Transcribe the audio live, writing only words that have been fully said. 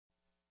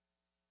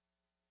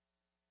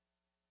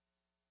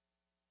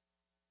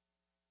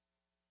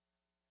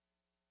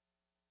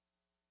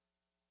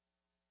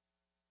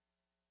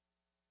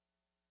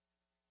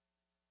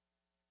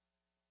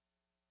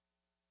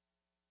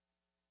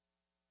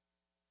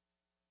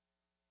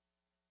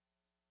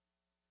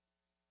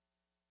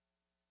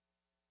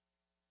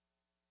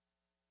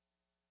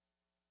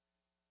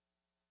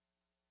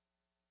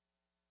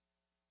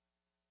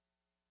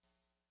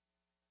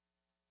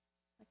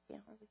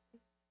can't hardly see.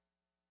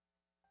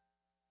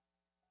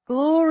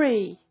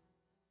 Glory.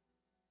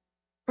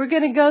 We're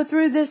going to go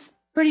through this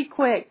pretty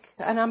quick,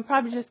 and I'm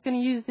probably just going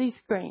to use these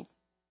screens.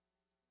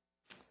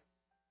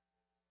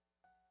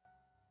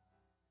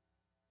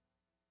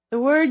 The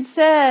Word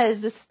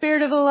says, the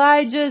spirit of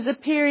Elijah is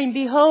appearing.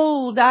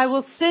 Behold, I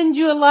will send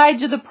you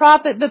Elijah the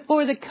prophet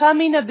before the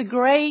coming of the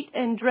great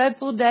and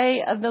dreadful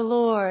day of the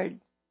Lord.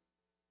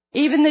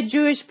 Even the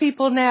Jewish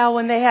people now,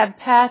 when they have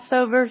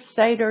Passover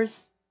Seders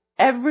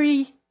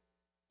every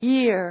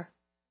year,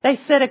 they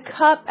set a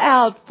cup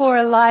out for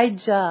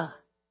Elijah.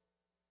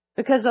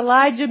 Because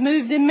Elijah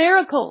moved in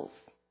miracles.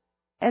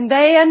 And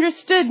they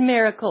understood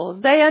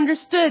miracles. They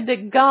understood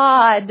that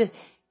God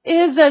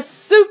is a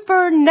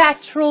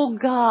supernatural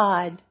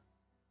God.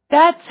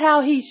 That's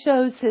how He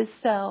shows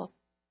Himself.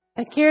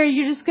 And Carrie,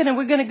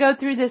 we're going to go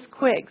through this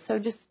quick, so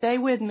just stay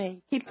with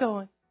me. Keep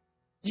going.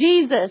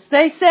 Jesus,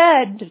 they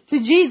said to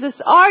Jesus,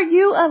 are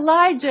you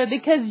Elijah?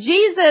 Because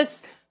Jesus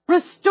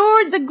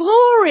restored the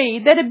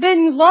glory that had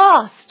been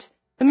lost.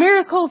 The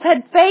miracles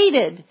had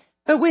faded.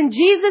 But when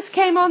Jesus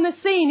came on the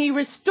scene, He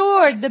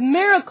restored the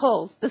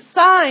miracles, the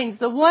signs,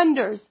 the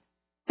wonders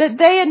that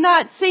they had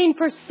not seen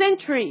for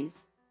centuries.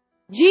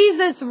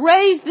 Jesus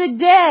raised the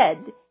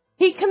dead.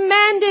 He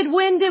commanded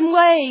wind and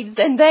waves,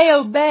 and they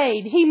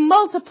obeyed. He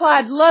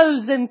multiplied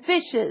loaves and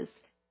fishes.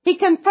 He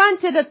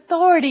confronted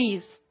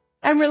authorities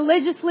and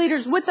religious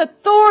leaders with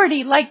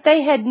authority like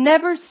they had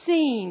never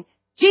seen.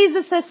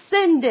 Jesus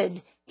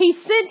ascended. He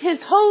sent His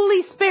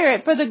Holy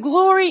Spirit for the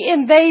glory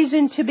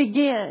invasion to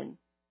begin.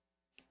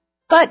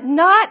 But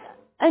not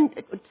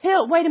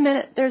until, wait a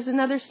minute, there's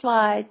another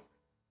slide.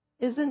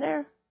 Isn't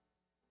there?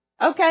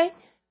 Okay.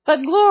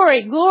 But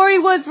glory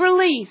was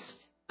released.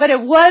 But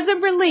it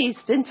wasn't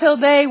released until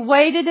they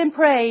waited and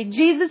prayed.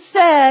 Jesus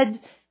said,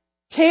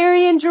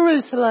 tarry in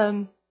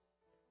Jerusalem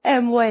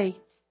and wait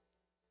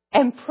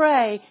and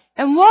pray.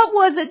 And what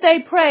was it they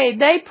prayed?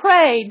 They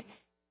prayed,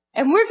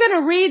 and we're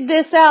going to read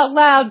this out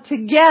loud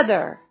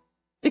together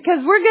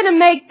because we're going to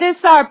make this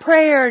our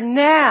prayer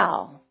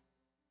now.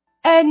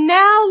 And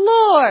now,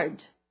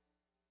 Lord,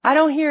 I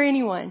don't hear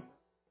anyone.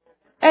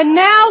 And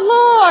now,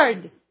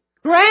 Lord,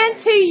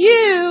 grant to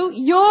you,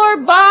 your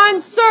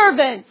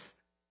bondservants,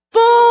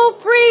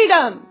 full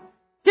freedom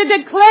to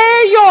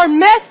declare your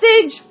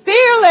message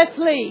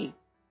fearlessly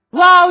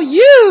while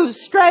you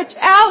stretch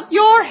out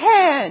your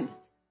hand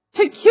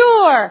to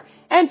cure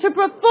and to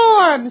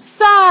perform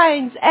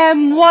signs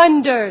and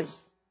wonders.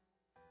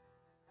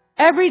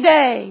 Every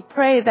day,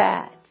 pray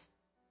that.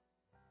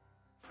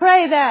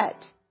 Pray that.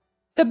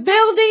 The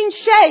building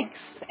shakes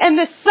and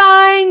the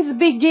signs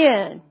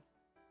begin.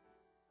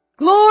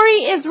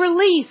 Glory is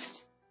released.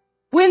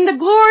 When the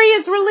glory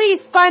is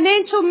released,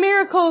 financial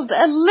miracles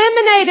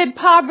eliminated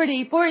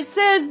poverty. For it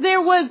says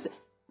there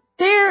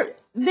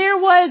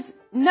was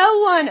no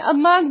one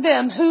among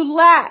them who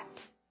lacked.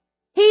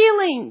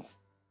 Healings.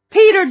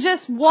 Peter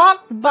just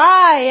walked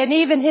by and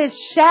even his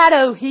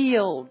shadow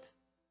healed.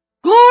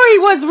 Glory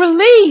was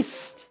released.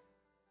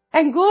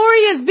 And glory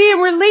is being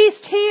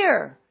released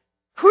here.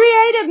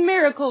 Creative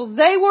miracles.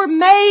 They were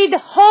made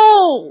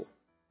whole.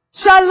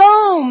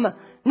 Shalom.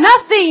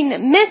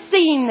 Nothing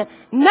missing.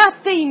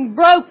 Nothing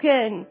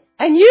broken.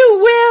 And you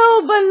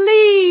will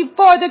believe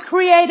for the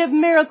creative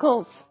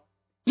miracles.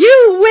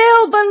 You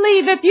will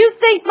believe. If you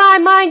think my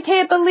mind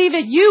can't believe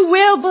it, you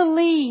will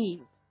believe.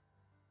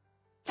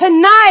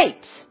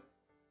 Tonight,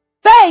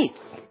 faith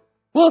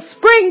will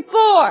spring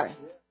forth.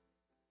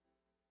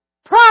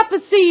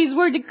 Prophecies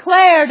were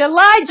declared.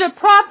 Elijah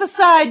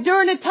prophesied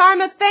during a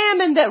time of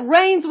famine that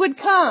rains would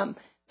come.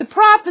 The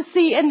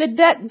prophecy and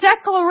the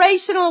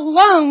declaration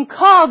alone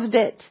caused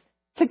it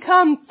to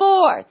come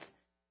forth,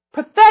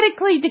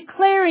 prophetically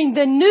declaring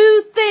the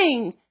new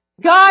thing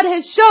God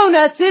has shown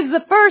us is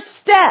the first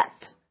step.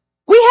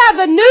 We have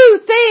a new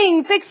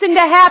thing fixing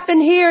to happen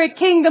here at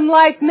Kingdom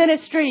Life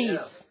Ministries.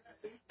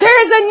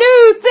 There is a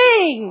new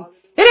thing.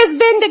 It has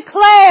been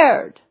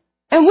declared,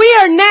 and we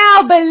are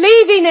now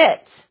believing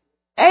it.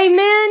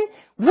 Amen.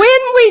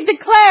 When we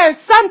declare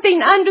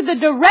something under the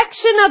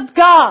direction of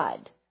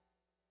God,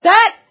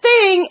 that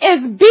thing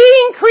is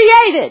being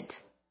created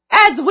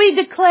as we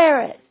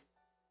declare it.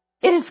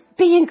 It is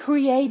being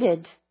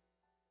created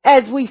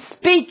as we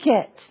speak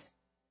it.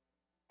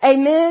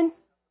 Amen.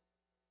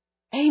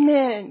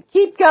 Amen.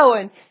 Keep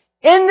going.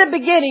 In the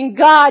beginning,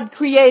 God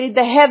created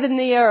the heaven and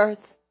the earth.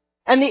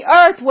 And the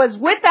earth was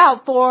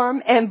without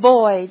form and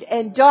void,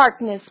 and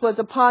darkness was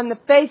upon the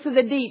face of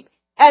the deep.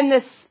 And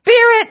the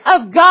Spirit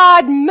of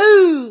God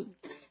moved,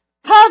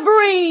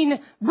 hovering,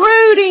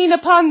 brooding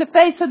upon the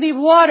face of the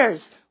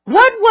waters.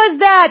 What was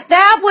that?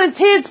 That was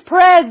His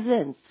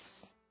presence.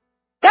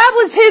 That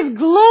was His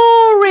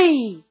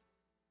glory.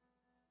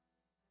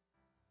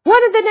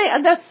 One of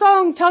the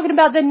song talking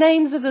about the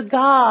names of the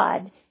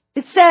God,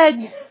 it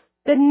said,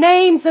 the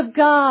names of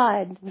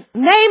God,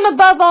 name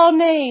above all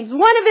names.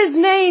 One of His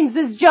names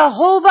is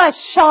Jehovah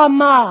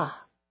Shammah.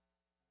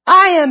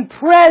 I am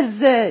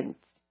present.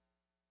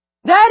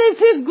 That is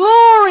His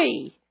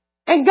glory.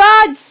 And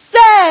God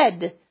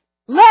said,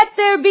 Let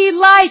there be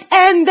light,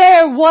 and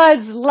there was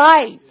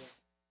light.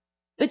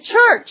 The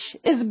church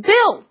is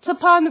built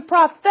upon the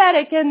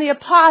prophetic and the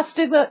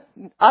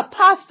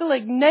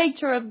apostolic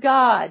nature of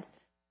God.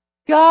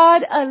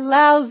 God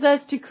allows us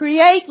to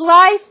create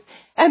life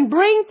and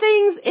bring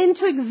things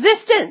into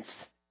existence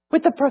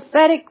with the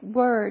prophetic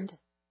word.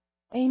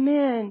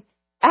 Amen.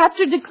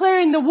 After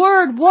declaring the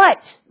word,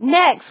 what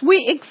next?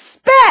 We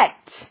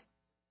expect.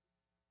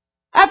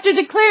 After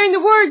declaring the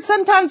word,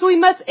 sometimes we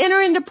must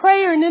enter into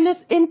prayer and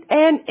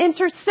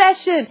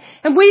intercession.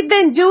 And we've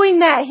been doing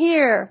that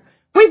here.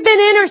 We've been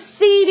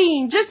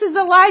interceding, just as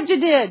Elijah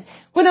did.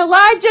 When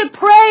Elijah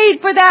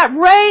prayed for that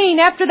rain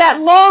after that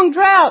long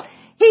drought,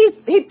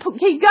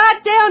 he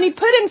got down, he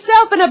put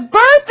himself in a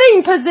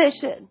birthing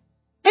position.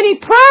 And he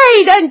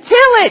prayed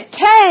until it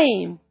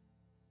came.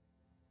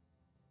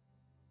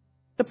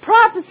 The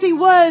prophecy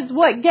was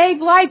what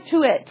gave life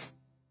to it.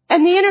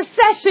 And the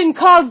intercession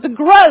caused the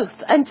growth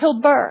until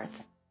birth.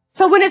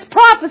 So when it's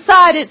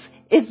prophesied,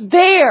 it's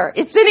there.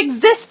 It's in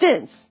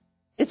existence.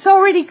 It's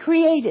already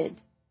created.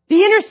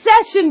 The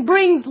intercession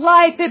brings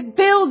life. It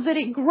builds it.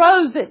 It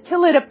grows it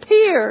till it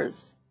appears.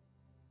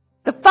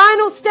 The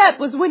final step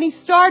was when he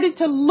started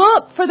to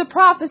look for the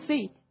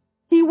prophecy.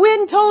 He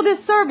went and told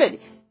his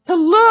servant to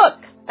look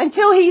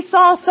until he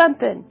saw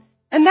something.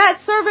 And that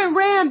servant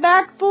ran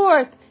back and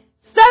forth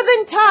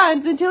 7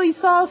 times until he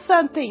saw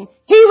something.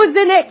 He was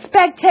in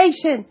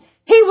expectation.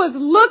 He was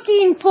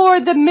looking for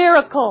the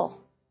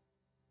miracle.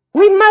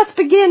 We must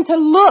begin to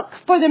look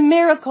for the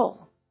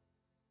miracle.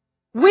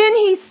 When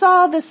he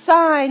saw the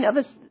sign,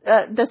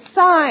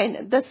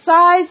 the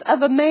size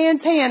of a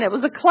man's hand, it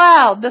was a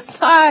cloud, the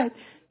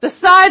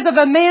size of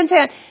a man's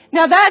hand.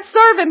 Now that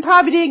servant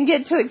probably didn't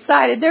get too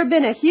excited. There had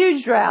been a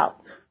huge drought.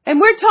 And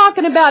we're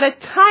talking about a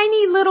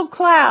tiny little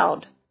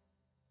cloud.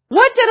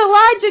 What did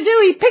Elijah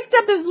do? He picked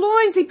up his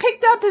loins, he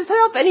picked up his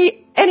help, and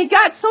he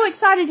got so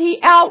excited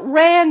he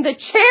outran the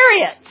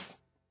chariots.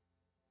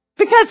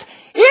 Because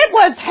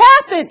it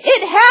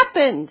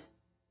happened.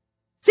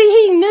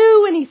 See, he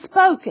knew when he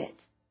spoke it.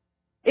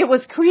 It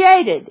was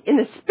created. In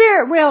the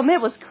spirit realm,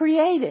 it was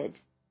created.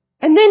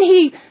 And then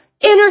he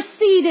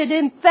interceded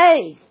in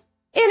faith.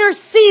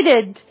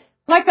 Interceded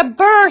like a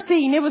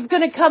birthing. It was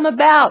going to come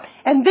about.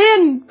 And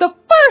then the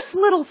first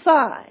little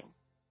sign.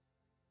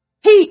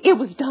 It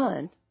was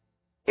done.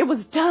 It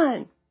was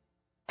done.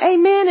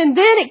 Amen. And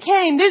then it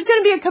came. There's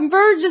going to be a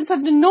convergence of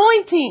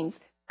anointings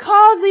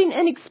causing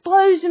an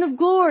explosion of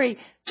glory.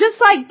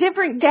 Just like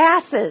different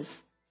gases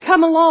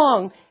come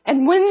along.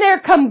 And when they're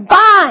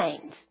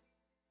combined,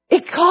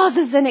 it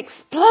causes an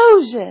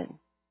explosion.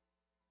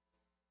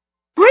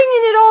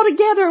 Bringing it all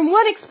together in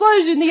one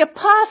explosion, the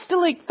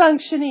apostolic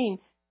functioning,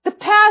 the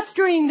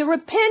pastoring, the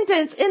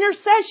repentance,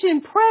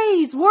 intercession,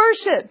 praise,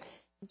 worship,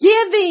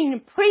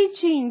 giving,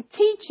 preaching,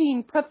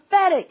 teaching,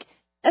 prophetic,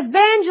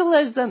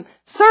 evangelism,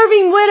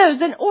 serving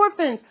widows and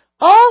orphans.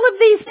 All of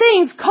these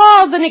things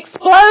cause an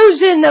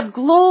explosion of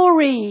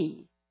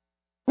glory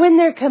when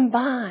they're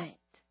combined.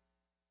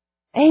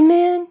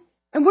 Amen?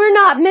 And we're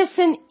not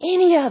missing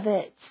any of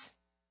it.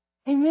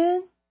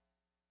 Amen?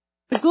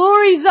 The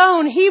glory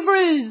zone,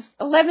 Hebrews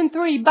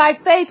 11:3. By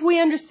faith we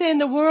understand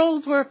the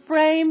worlds were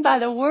framed by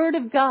the word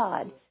of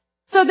God,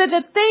 so that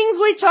the things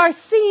which are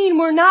seen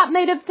were not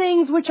made of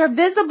things which are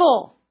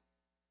visible.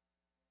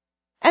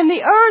 And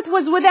the earth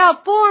was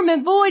without form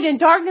and void, and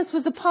darkness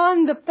was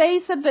upon the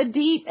face of the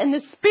deep, and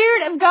the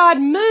Spirit of God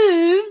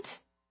moved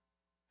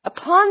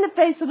upon the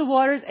face of the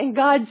waters, and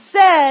God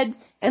said,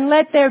 and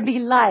let there be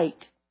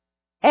light.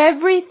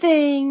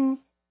 Everything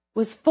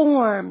was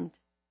formed.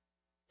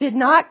 Did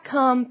not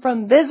come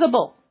from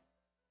visible.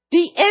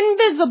 The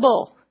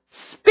invisible,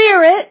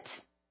 spirit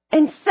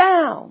and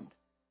sound.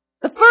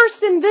 The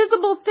first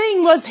invisible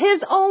thing was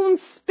His own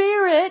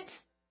spirit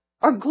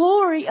or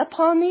glory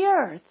upon the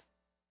earth.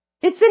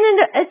 It's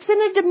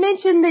in a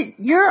dimension that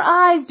your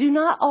eyes do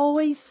not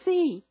always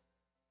see.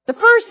 The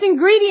first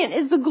ingredient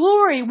is the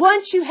glory.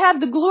 Once you have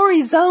the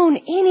glory zone,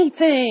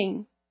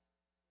 anything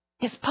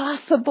is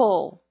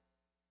possible.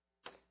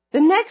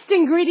 The next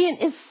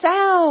ingredient is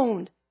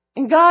sound.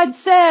 And God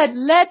said,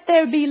 let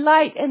there be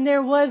light, and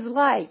there was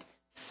light.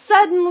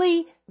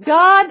 Suddenly,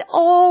 God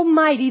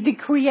Almighty, the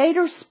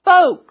Creator,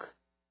 spoke,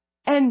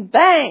 and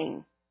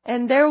bang,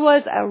 and there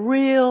was a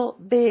real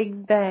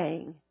big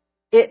bang.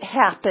 It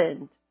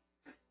happened.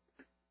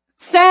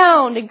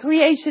 Sound and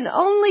creation,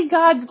 only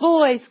God's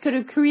voice could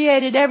have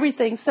created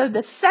everything. So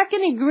the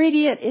second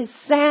ingredient is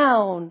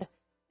sound.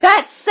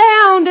 That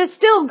sound is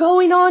still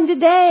going on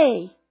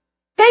today.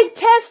 They've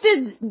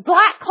tested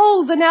black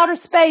holes in outer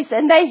space,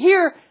 and they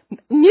hear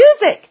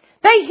music.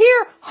 They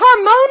hear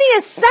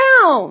harmonious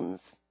sounds.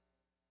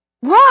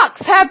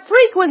 Rocks have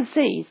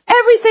frequencies.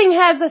 Everything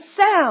has a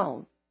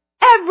sound.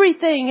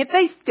 Everything.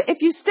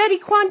 If you study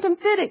quantum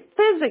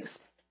physics,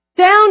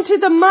 down to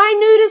the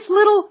minutest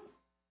little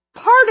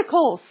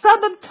particle,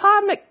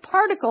 subatomic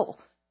particle,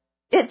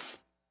 it's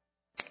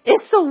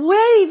a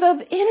wave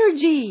of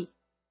energy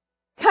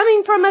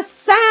coming from a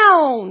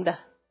sound.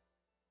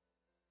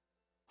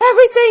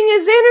 Everything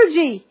is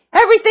energy.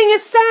 Everything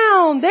is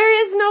sound.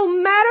 There is no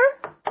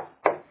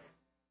matter.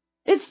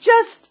 It's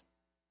just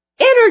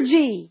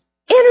energy.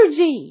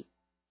 Energy.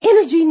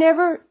 Energy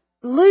never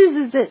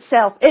loses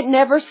itself. It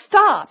never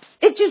stops.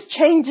 It just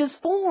changes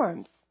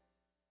forms.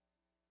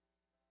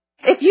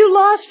 If you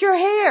lost your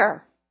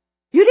hair,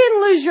 you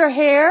didn't lose your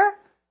hair.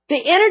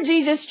 The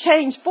energy just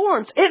changed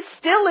forms. It's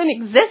still in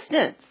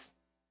existence.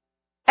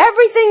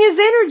 Everything is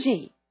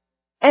energy.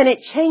 And it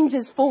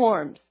changes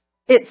forms.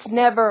 It's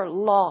never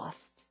lost.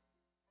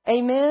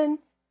 Amen?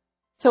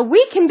 So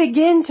we can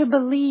begin to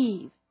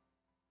believe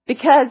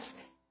because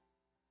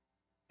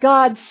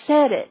God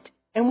said it.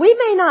 And we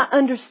may not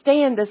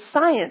understand the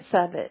science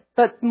of it,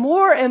 but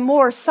more and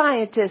more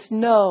scientists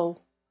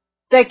know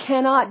they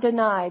cannot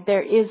deny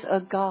there is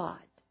a God.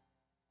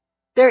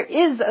 There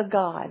is a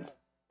God.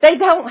 They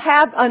don't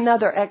have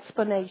another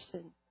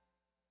explanation.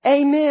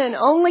 Amen.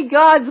 Only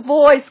God's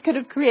voice could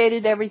have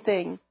created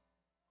everything.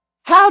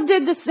 How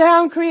did the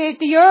sound create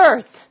the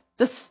earth,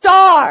 the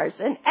stars,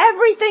 and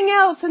everything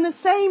else in the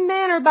same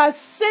manner? By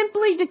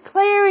simply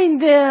declaring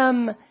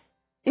them.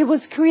 It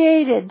was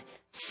created.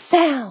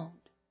 Sound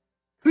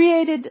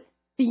created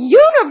the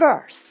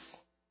universe.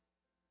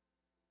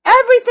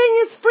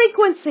 Everything is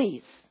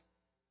frequencies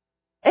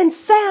and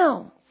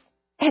sounds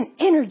and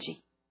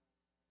energy.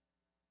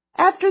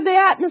 After the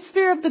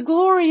atmosphere of the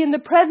glory and the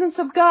presence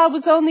of God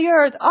was on the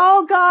earth,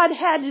 all God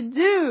had to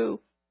do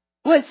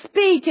was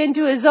speak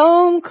into His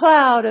own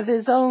cloud of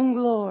His own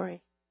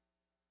glory.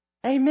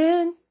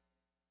 Amen.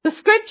 The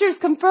scriptures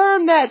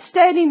confirm that,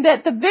 stating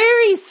that the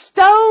very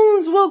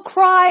stones will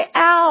cry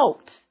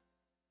out.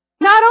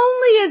 Not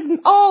only is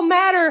all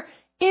matter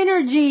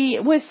energy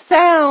with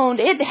sound,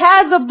 it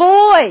has a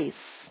voice.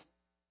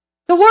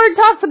 The Word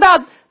talks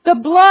about the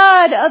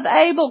blood of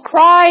Abel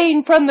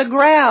crying from the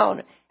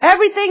ground.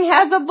 Everything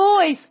has a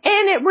voice,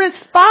 and it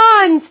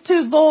responds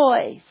to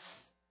voice.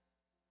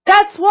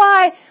 That's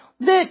why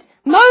that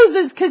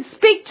Moses could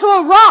speak to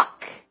a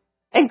rock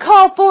and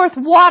call forth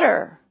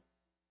water.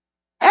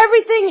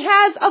 Everything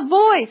has a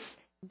voice.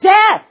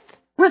 Death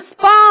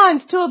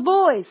responds to a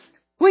voice.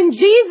 When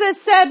Jesus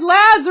said,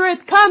 Lazarus,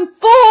 come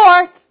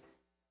forth,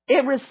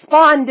 it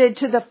responded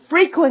to the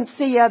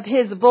frequency of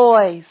His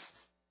voice.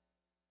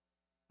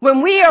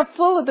 When we are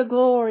full of the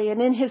glory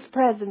and in His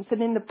presence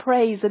and in the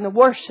praise and the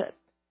worship,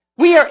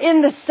 we are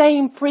in the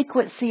same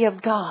frequency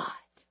of God.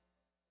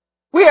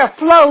 We are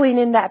flowing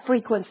in that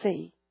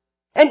frequency.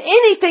 And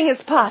anything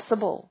is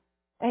possible.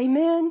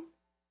 Amen.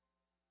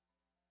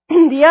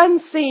 The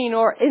unseen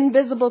or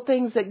invisible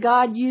things that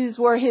God used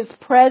were His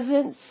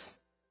presence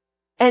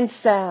and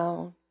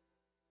sound.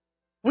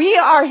 We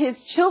are His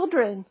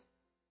children,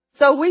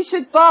 so we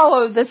should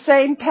follow the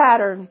same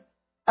pattern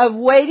of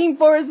waiting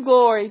for His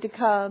glory to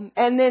come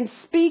and then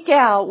speak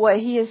out what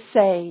He is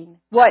saying,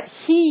 what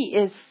He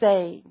is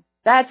saying.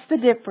 That's the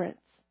difference.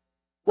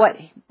 What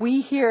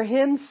we hear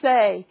Him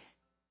say,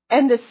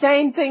 and the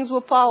same things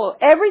will follow.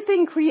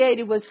 Everything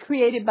created was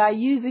created by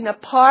using a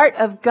part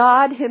of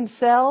God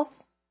Himself,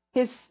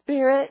 His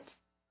Spirit,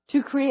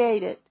 to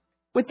create it.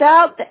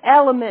 Without the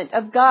element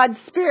of God's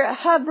Spirit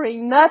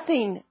hovering,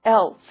 nothing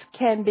else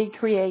can be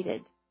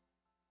created.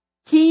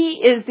 He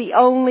is the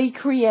only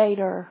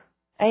creator.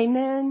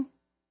 Amen.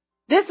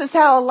 This is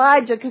how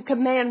Elijah could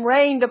command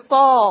rain to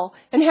fall,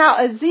 and how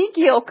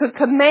Ezekiel could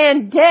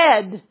command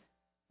dead,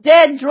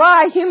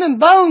 dry human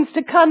bones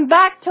to come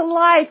back to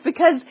life,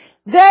 because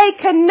they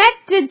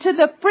connected to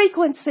the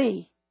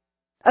frequency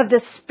of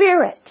the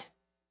Spirit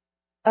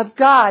of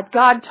God.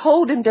 God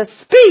told him to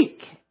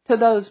speak to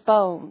those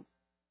bones.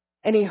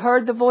 And he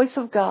heard the voice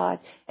of God,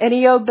 and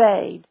he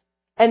obeyed,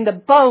 and the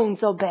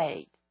bones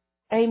obeyed.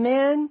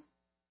 Amen?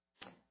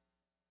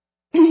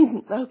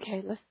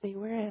 Okay, let's see,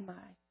 where am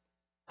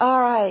I? All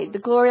right, the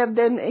glory of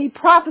them. He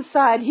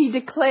prophesied, he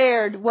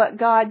declared what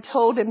God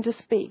told him to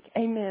speak.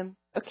 Amen.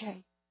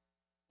 Okay,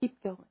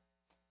 keep going.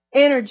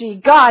 Energy,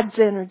 God's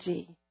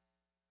energy.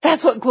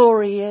 That's what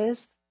glory is.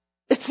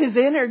 It's His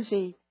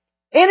energy.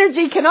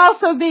 Energy can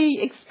also be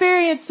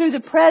experienced through the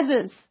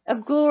presence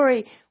of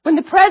glory. When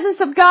the presence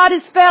of God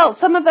is felt,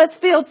 some of us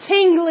feel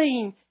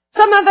tingling.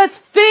 Some of us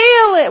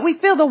feel it. We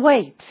feel the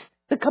weight,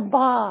 the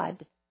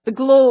kabod, the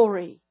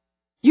glory.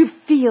 You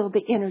feel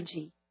the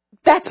energy.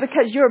 That's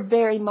because your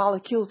very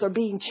molecules are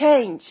being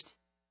changed.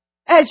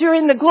 As you're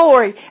in the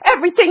glory,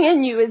 everything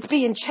in you is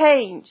being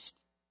changed.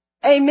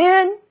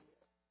 Amen?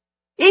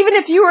 Even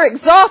if you were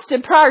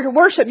exhausted prior to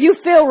worship, you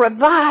feel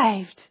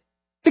revived.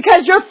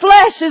 Because your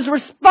flesh is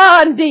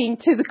responding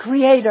to the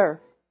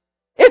Creator.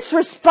 It's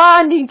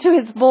responding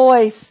to His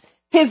voice,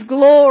 His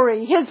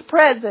glory, His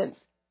presence.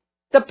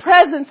 The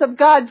presence of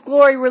God's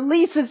glory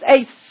releases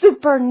a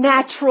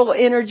supernatural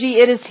energy.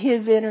 It is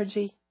His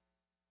energy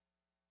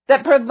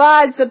that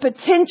provides the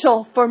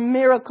potential for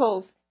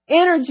miracles.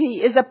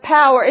 Energy is a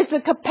power. It's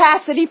a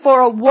capacity for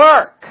a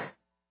work.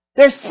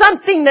 There's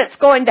something that's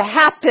going to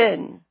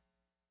happen.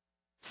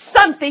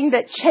 Something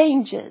that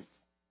changes.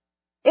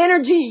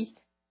 Energy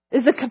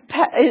is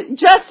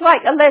just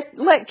like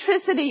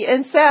electricity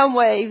and sound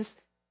waves.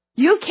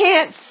 You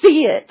can't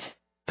see it,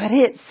 but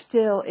it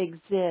still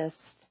exists.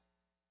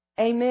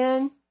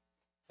 Amen.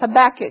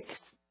 Habakkuk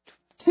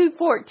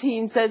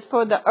 2:14 says,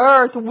 for the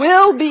earth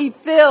will be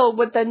filled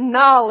with the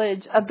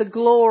knowledge of the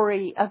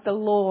glory of the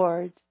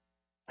Lord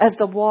as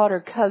the water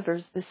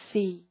covers the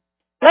sea.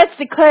 Let's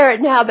declare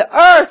it now. The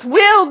earth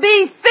will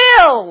be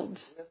filled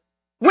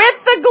with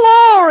the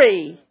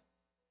glory,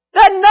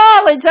 the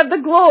knowledge of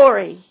the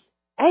glory.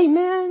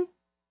 Amen.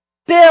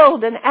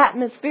 Build an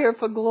atmosphere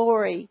for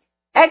glory.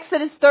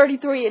 Exodus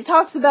 33, it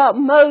talks about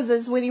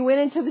Moses when he went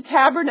into the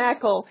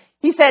tabernacle.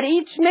 He said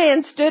each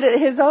man stood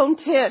at his own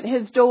tent,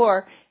 his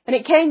door. And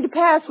it came to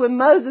pass when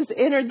Moses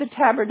entered the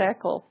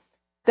tabernacle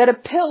that a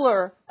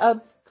pillar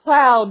of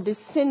cloud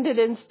descended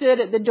and stood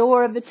at the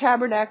door of the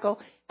tabernacle.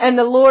 And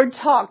the Lord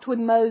talked with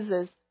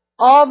Moses.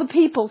 All the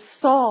people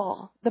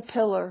saw the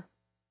pillar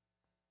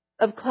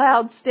of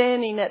cloud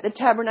standing at the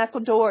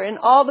tabernacle door. And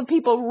all the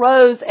people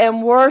rose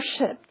and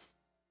worshipped,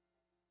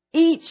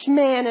 each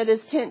man at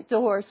his tent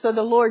door. So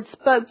the Lord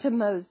spoke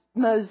to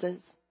Moses.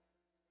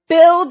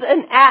 Build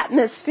an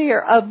atmosphere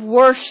of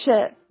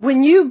worship.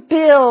 When you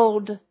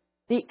build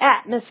the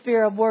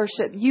atmosphere of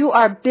worship, you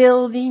are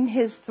building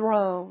His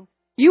throne.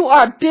 You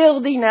are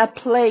building a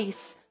place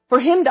for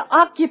Him to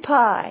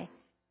occupy.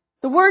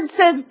 The Word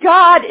says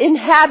God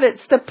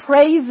inhabits the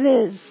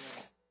praises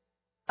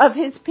of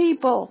His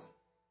people.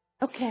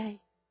 Okay.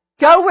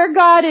 Go where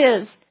God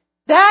is.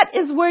 That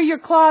is where your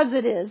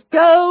closet is.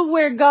 Go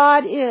where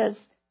God is.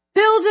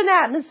 Build an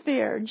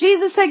atmosphere.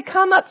 Jesus said,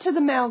 come up to the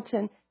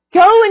mountain.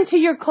 Go into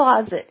your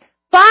closet.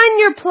 Find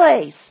your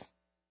place.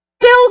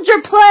 Build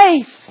your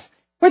place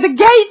where the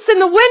gates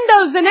and the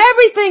windows and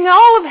everything,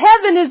 all of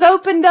heaven is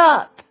opened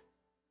up.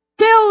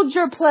 Build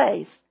your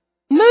place.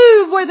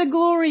 Move where the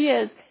glory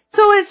is.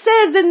 So it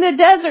says in the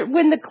desert,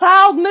 when the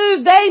cloud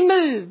moved, they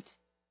moved.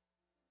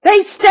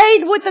 They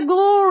stayed with the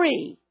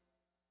glory.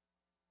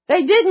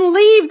 They didn't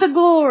leave the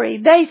glory.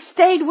 They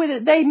stayed with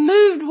it. They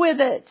moved with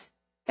it.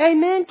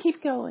 Amen.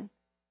 Keep going.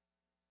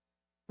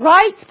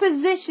 Right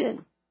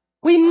position.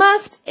 We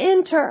must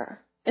enter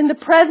in the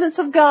presence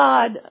of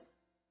God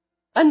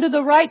under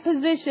the right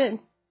position.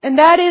 And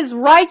that is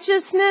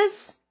righteousness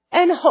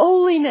and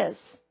holiness.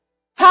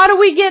 How do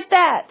we get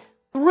that?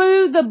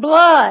 Through the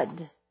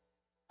blood.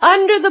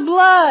 Under the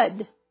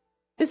blood.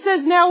 It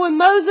says, now when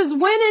Moses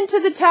went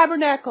into the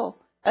tabernacle,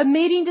 a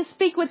meeting to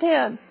speak with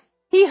him,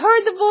 he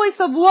heard the voice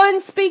of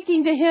one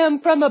speaking to him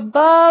from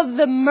above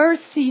the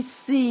mercy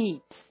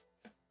seat.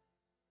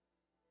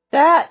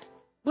 That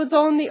was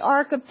on the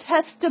ark of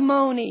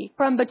testimony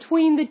from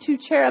between the two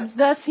cherubs.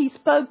 Thus he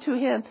spoke to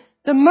him.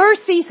 The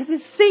mercy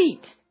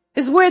seat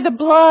is where the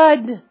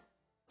blood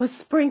was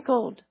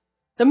sprinkled.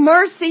 The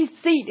mercy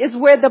seat is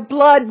where the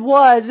blood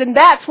was, and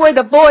that's where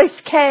the voice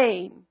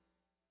came.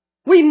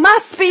 We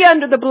must be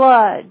under the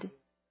blood.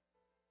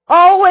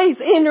 Always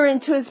enter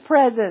into His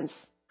presence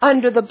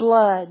under the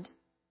blood.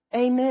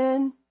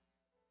 Amen.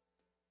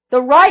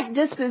 The right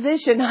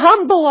disposition,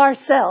 humble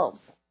ourselves.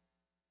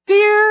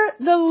 Fear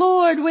the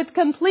Lord with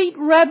complete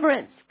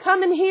reverence.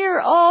 Come and hear,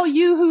 all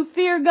you who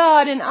fear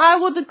God, and I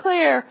will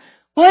declare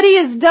what He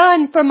has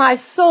done for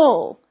my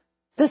soul.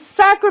 The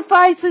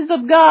sacrifices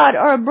of God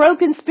are a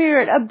broken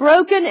spirit, a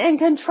broken and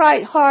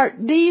contrite heart.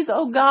 These,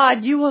 O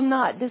God, you will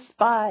not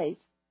despise.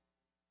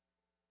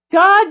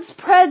 God's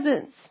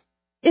presence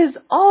is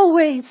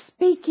always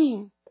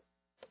speaking.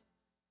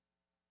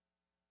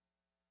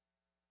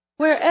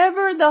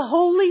 Wherever the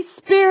Holy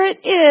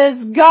Spirit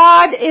is,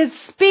 God is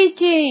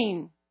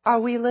speaking. Are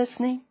we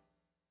listening?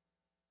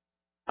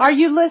 Are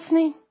you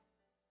listening?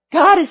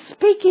 God is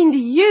speaking to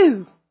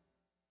you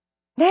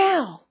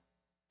now.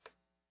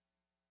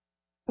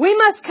 We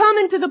must come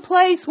into the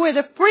place where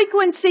the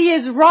frequency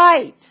is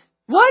right.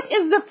 What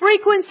is the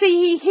frequency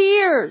He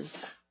hears?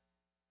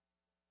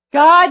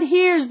 God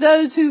hears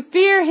those who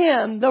fear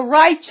Him, the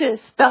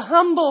righteous, the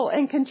humble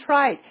and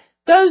contrite,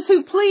 those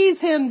who please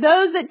Him,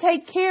 those that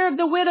take care of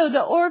the widow,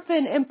 the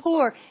orphan and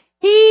poor.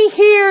 He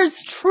hears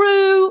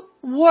true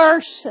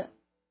worship.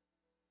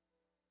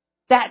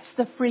 That's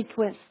the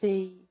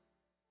frequency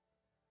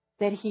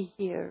that He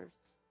hears.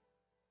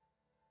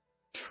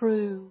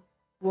 True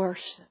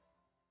worship.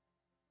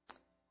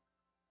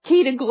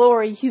 Key to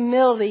glory,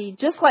 humility.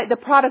 Just like the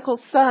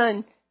prodigal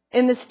son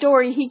in the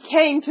story, he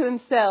came to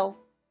himself.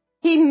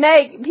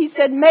 He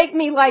said, make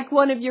me like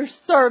one of your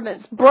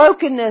servants.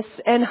 Brokenness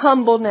and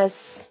humbleness.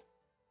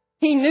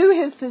 He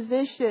knew his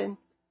position.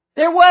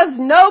 There was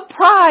no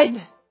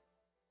pride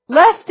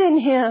left in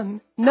him.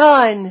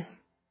 None.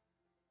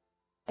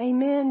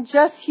 Amen.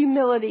 Just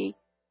humility.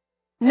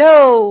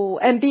 Know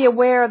and be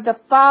aware of the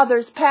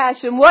Father's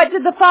passion. What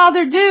did the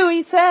Father do?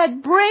 He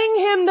said, bring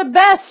him the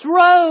best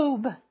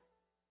robe.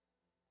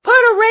 Put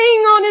a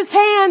ring on his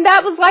hand.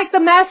 That was like the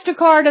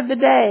MasterCard of the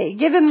day.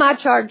 Give him my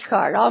charge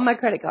card, all my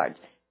credit cards.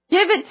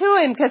 Give it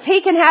to him because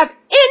he can have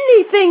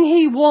anything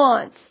he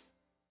wants.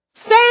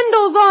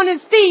 Sandals on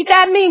his feet.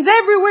 That means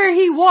everywhere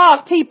he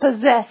walked, he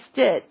possessed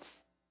it.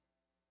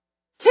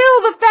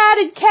 Kill the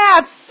fatted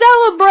calf.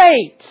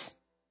 Celebrate.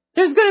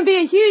 There's going to be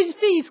a huge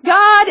feast.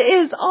 God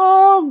is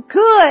all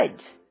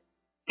good.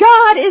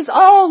 God is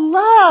all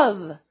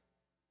love.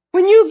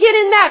 When you get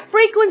in that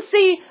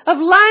frequency of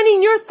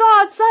lining your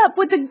thoughts up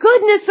with the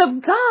goodness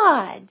of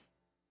God,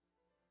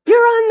 you're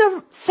on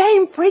the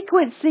same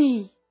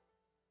frequency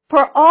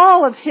for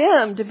all of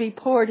Him to be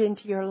poured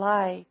into your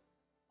life.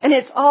 And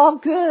it's all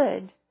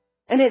good.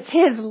 And it's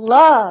His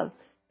love.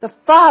 The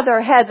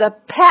Father has a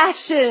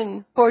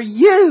passion for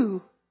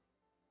you.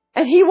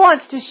 And He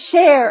wants to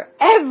share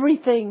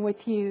everything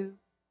with you.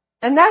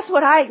 And that's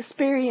what I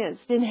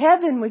experienced in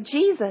heaven with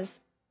Jesus.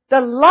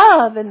 The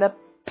love and the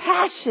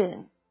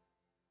passion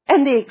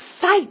and the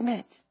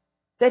excitement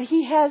that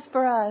He has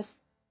for us.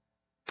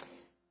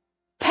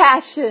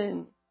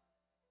 Passion.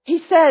 He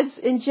says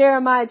in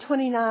Jeremiah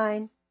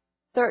 29:13,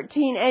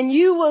 and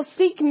you will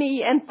seek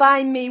me and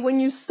find me when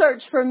you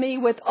search for me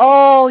with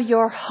all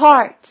your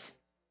heart.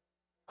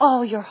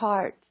 All your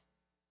heart.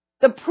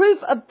 The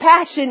proof of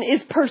passion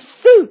is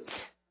pursuit.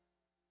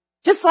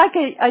 Just like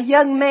a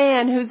young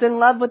man who's in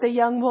love with a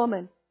young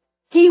woman.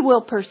 He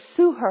will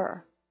pursue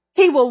her.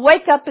 He will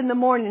wake up in the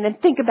morning and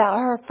think about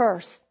her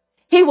first.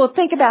 He will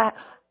think about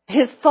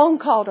his phone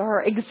call to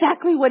her,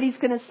 exactly what he's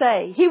going to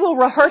say. He will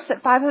rehearse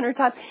it 500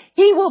 times.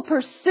 He will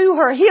pursue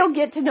her. He'll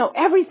get to know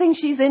everything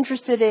she's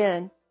interested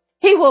in.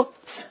 He will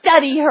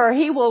study her.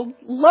 He will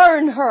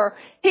learn her.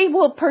 He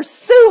will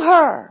pursue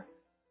her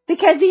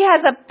because he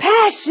has a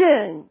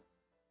passion.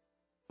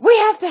 We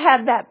have to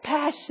have that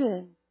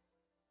passion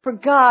for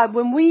God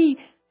when we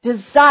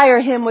desire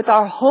Him with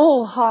our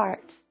whole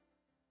heart.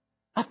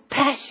 A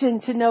passion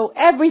to know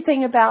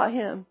everything about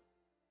Him.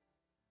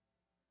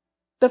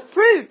 The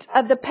fruit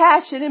of the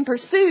passion and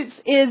pursuits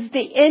is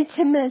the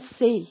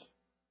intimacy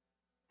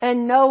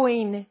and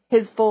knowing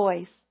His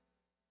voice.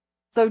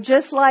 So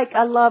just like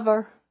a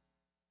lover,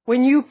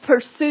 when you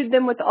pursue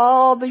them with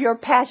all your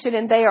passion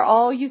and they are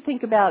all you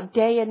think about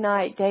day and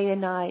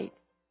night,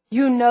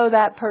 you know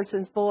that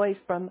person's voice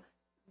from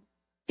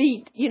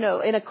feet,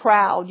 in a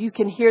crowd. You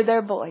can hear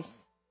their voice.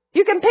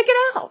 You can pick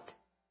it out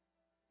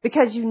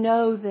because you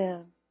know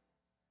them.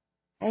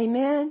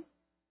 Amen.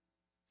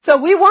 So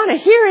we want to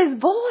hear His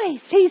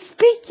voice. He's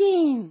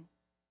speaking.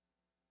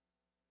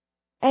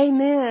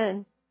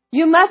 Amen.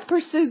 You must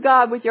pursue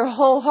God with your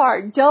whole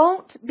heart.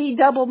 Don't be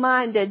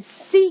double-minded.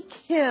 Seek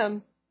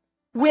Him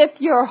with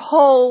your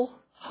whole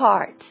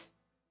heart.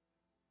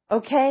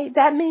 Okay?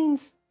 That means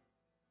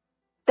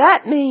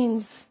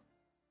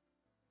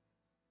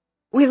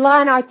we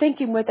line our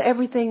thinking with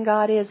everything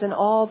God is and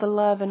all the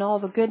love and all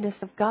the goodness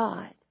of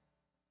God.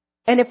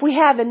 And if we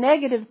have a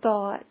negative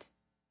thought,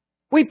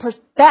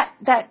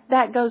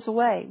 that goes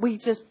away. We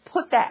just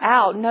put that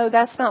out. No,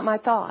 that's not my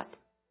thought.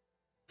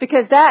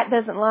 Because that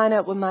doesn't line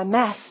up with my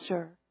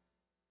Master.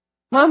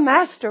 My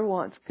Master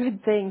wants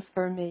good things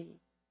for me.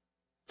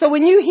 So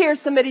when you hear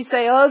somebody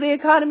say, oh, the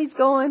economy's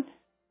going,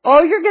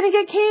 oh, you're going to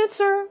get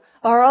cancer,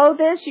 or oh,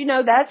 this,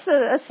 that's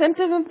a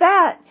symptom of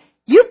that.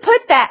 You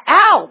put that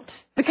out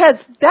because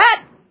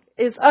that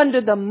is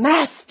under the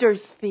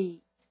Master's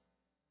feet.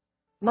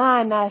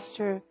 My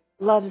Master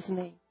loves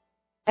me.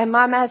 And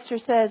my Master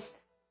says,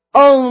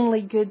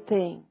 only good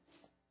things.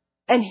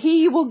 And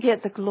He will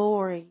get the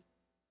glory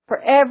for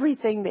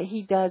everything that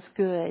He does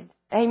good.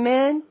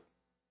 Amen?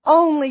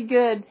 Only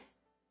good.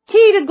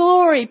 Key to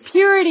glory,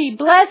 purity.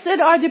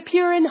 Blessed are the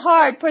pure in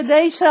heart, for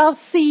they shall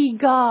see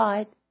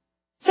God.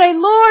 Say,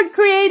 Lord,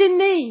 create in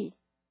me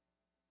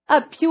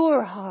a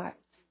pure heart,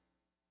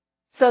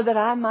 so that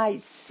I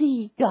might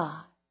see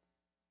God.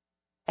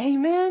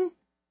 Amen?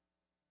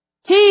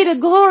 Key to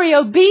glory,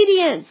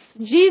 obedience.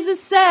 Jesus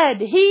said,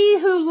 He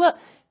who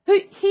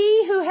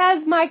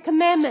has my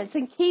commandments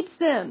and keeps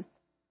them,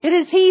 it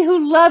is he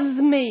who loves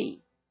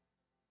me.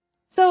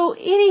 So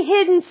any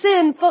hidden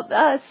sin,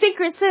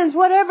 secret sins,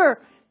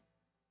 whatever,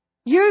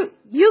 you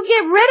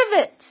get rid of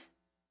it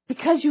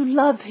because you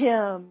love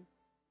Him.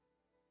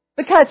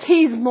 Because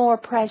He's more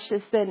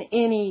precious than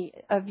any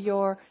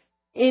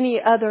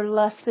other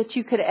lust that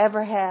you could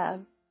ever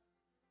have.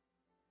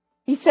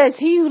 He says,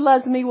 he who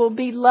loves me will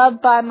be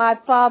loved by my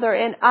Father,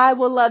 and I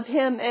will love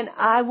him, and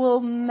I will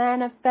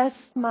manifest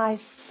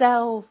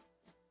myself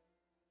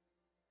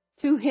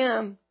to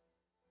him.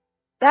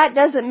 That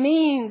doesn't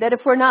mean that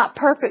if we're not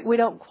perfect, we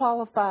don't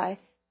qualify.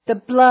 The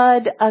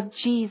blood of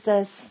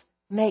Jesus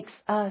makes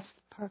us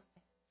perfect.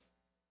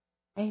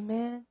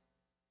 Amen.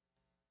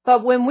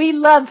 But when we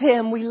love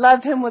him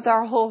with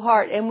our whole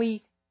heart, and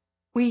we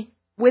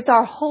with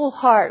our whole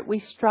heart, we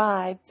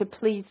strive to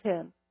please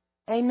him.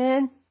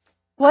 Amen.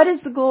 What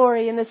is the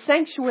glory in the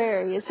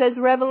sanctuary? It says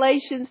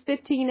Revelations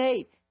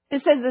 15:8.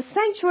 It says the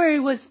sanctuary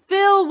was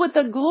filled with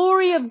the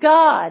glory of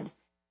God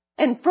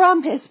and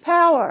from his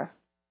power.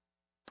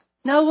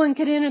 No one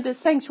could enter the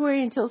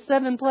sanctuary until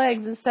 7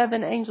 plagues and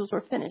 7 angels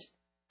were finished.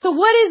 So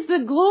what is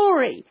the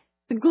glory?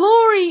 The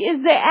glory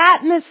is the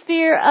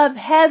atmosphere of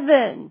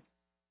heaven.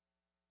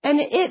 And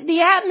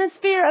the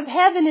atmosphere of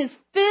heaven is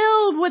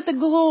filled with the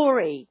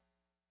glory.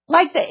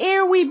 Like the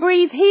air we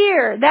breathe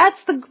here. That's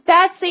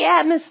the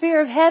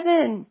atmosphere of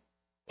heaven.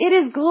 It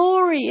is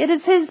glory. It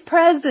is his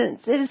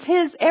presence. It is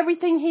his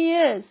everything he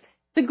is.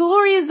 The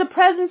glory is the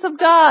presence of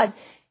God.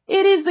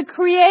 It is the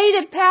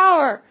creative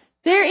power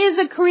There is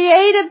a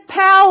creative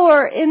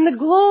power in the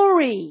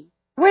glory.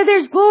 Where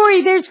there's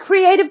glory, there's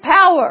creative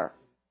power.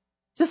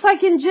 Just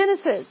like in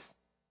Genesis.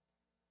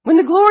 When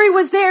the glory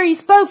was there, He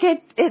spoke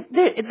it.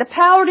 The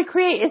power to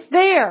create is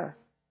there.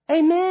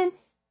 Amen?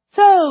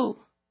 So,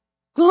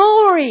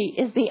 glory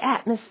is the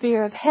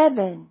atmosphere of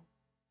heaven.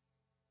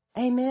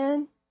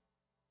 Amen?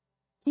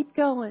 Keep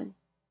going.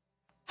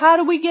 How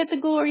do we get the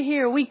glory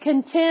here? We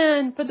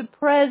contend for the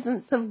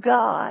presence of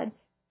God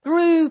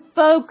through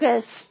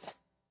focused,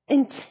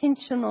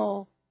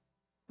 intentional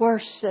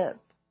worship.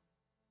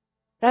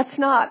 That's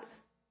not,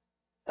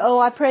 oh,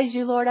 I praise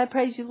you, Lord, I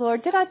praise you,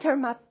 Lord. Did I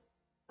turn my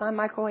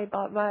microwave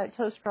off, my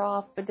toaster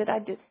off? But did I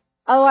do,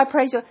 oh, I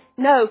praise you.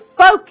 No,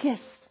 focus.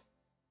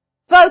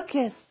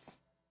 Focus.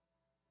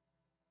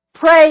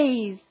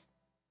 Praise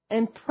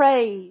and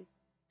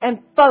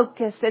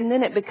focus, and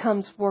then it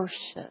becomes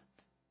worship.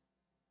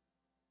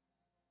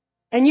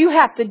 And you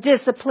have to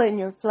discipline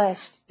your flesh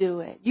to do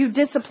it. You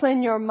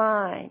discipline your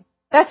mind.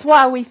 That's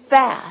why we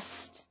fast.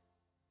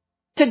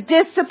 To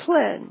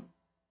discipline.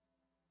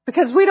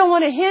 Because we don't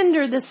want to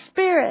hinder the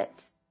Spirit.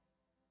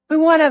 We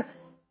want to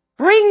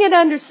bring it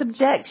under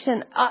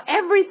subjection.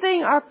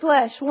 Everything our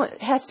flesh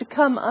has to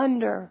come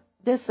under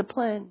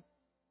discipline.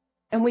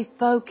 And we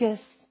focus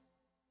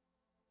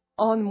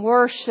on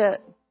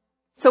worship.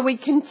 So we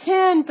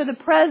contend for the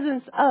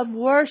presence of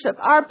worship.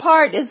 Our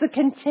part is the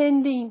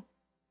contending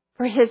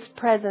for His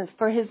presence,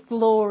 for His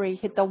glory,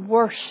 the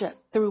worship,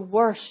 through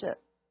worship.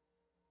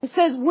 It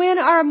says, when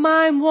our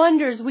mind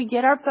wanders, we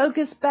get our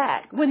focus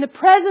back. When the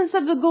presence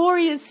of the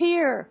glory is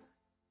here,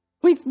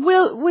 we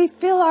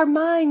feel our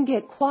mind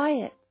get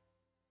quiet.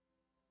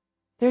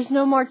 There's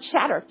no more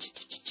chatter.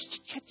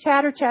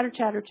 Chatter, chatter,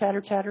 chatter,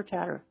 chatter, chatter,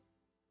 chatter.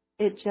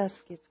 It just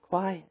gets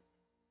quiet.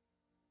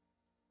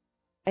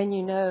 And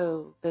you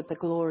know that the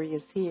glory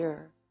is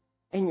here.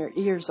 And your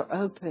ears are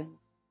open.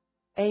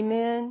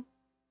 Amen?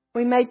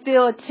 We may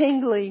feel a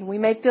tingling. We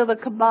may feel the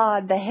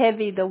kabod, the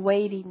heavy, the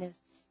weightiness.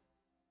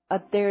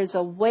 But there is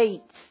a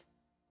weight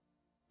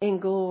in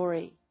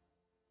glory.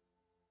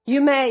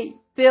 You may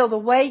feel the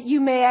weight. You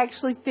may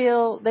actually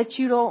feel that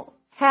you don't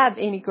have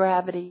any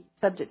gravity,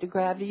 subject to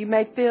gravity. You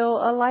may feel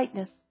a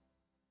lightness.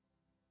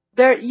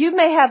 You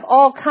may have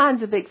all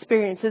kinds of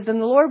experiences,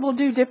 and the Lord will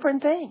do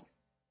different things.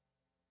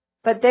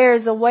 But there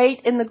is a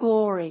weight in the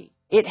glory.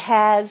 It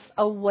has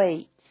a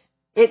weight.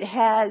 It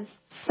has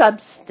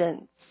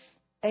substance.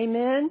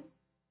 Amen?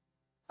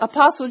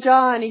 Apostle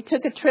John, he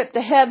took a trip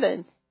to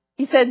heaven.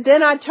 He said,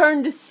 then I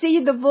turned to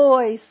see the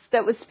voice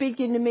that was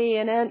speaking to me.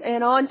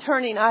 And on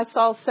turning, I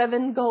saw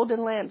 7 golden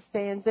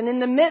lampstands. And in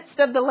the midst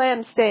of the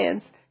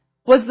lampstands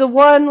was the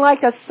one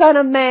like a son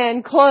of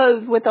man,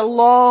 clothed with a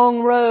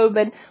long robe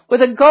and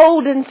with a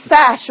golden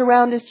sash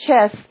around his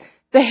chest.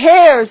 The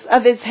hairs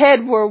of his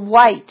head were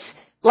white,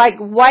 like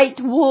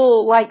white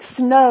wool, like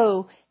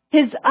snow.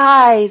 His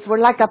eyes were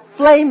like a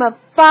flame of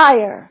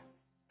fire.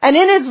 And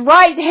in his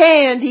right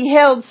hand he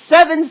held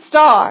 7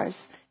 stars.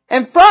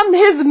 And from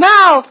his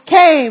mouth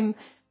came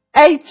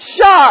a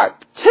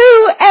sharp,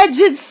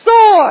 2-edged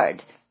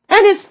sword.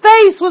 And his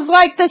face was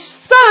like the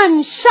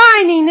sun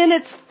shining in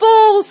its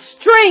full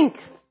strength.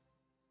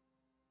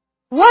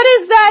 What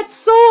is that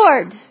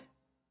sword?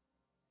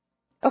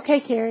 Okay,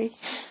 Carrie.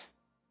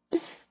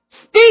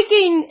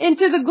 Speaking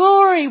into the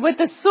glory with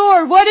the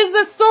sword. What is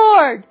the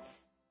sword?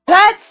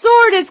 That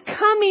sword is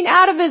coming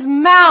out of his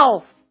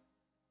mouth.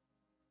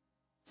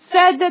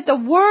 Said that the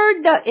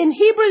word, in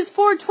Hebrews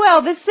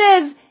 4:12, it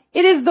says,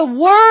 it is the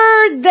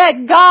word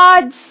that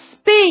God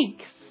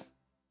speaks.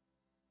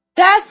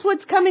 That's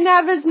what's coming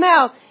out of his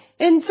mouth.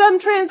 In some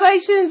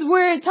translations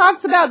where it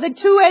talks about the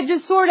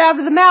 2-edged sword out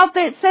of the mouth,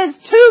 it says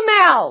 2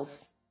 mouths.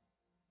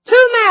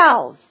 2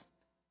 mouths.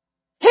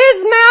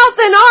 His mouth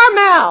and our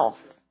mouth.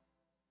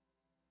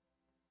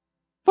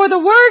 For the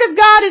word of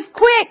God is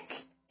quick.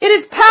 It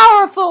is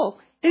powerful.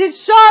 It is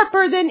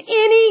sharper than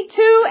any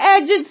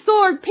 2-edged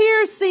sword,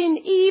 piercing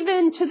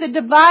even to the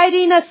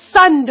dividing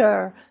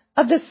asunder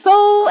of the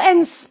soul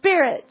and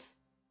spirit,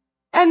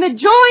 and the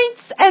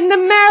joints and the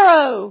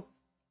marrow,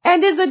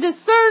 and is a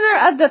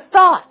discerner of the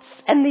thoughts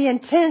and the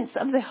intents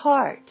of the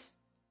heart.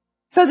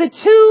 So the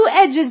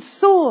 2-edged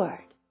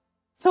sword.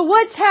 So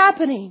what's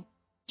happening?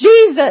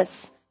 Jesus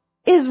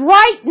is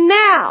right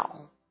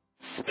now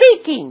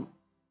speaking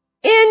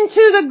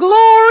into the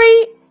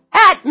glory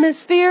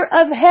atmosphere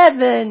of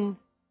heaven.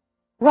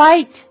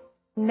 Right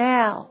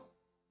now.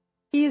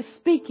 He is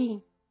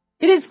speaking.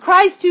 It is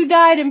Christ who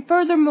died and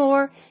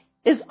furthermore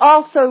is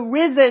also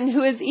risen,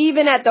 who is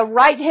even at the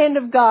right hand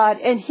of God,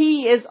 and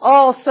He is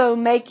also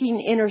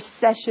making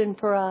intercession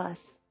for us.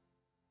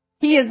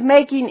 He is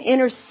making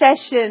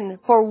intercession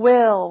for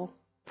Will,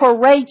 for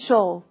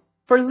Rachel,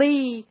 for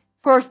Lee,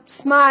 for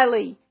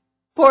Smiley,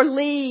 for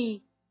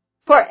Lee,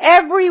 for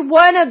every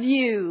one of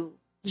you.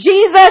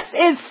 Jesus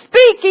is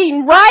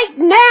speaking right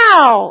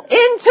now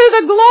into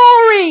the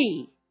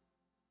glory.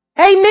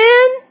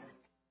 Amen?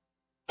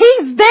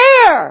 He's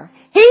there.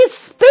 He's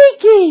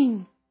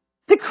speaking.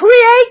 The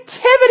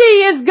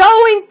creativity is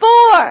going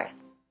forth.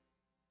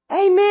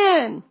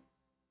 Amen.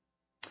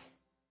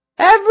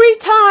 Every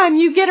time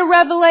you get a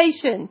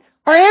revelation,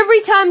 or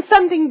every time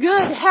something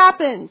good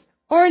happens,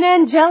 or an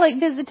angelic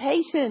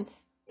visitation,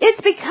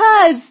 it's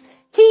because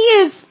He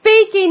is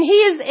speaking, He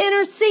is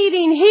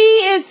interceding, He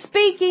is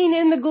speaking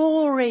in the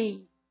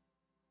glory.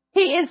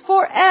 He is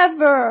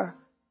forever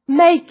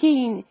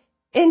making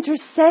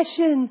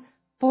intercession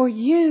for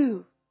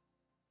you.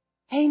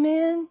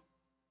 Amen.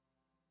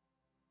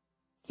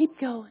 Keep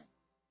going.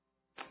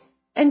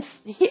 And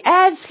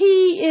as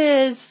He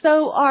is,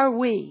 so are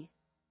we.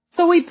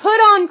 So we put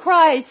on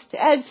Christ.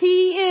 As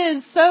He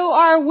is, so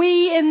are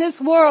we in this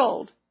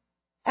world.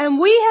 And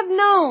we have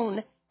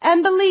known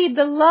and believed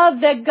the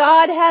love that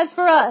God has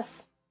for us.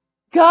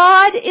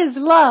 God is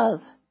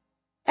love.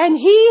 And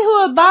he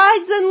who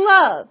abides in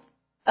love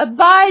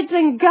abides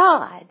in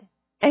God,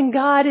 and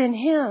God in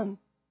him.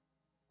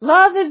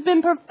 Love has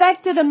been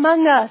perfected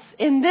among us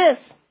in this,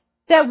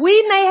 that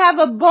we may have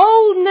a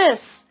boldness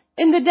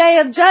in the day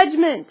of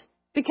judgment,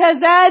 because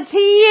as He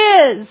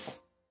is,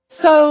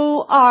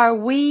 so are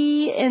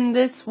we in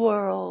this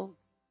world.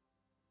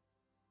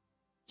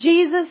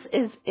 Jesus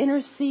is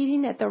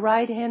interceding at the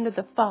right hand of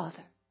the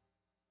Father.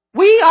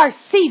 We are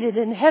seated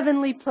in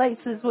heavenly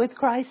places with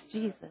Christ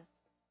Jesus.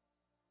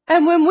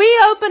 And when we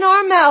open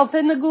our mouth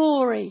in the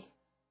glory,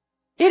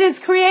 it is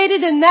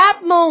created in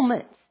that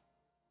moment.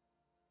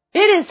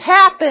 It has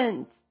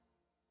happened.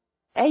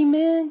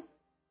 Amen.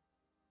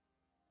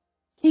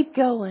 Keep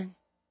going.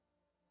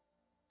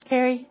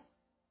 Carrie,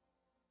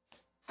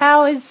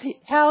 how is he?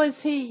 How is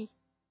he?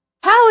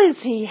 How is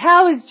he?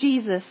 How is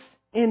Jesus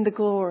in the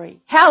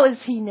glory? How is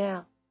He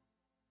now?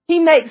 He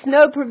makes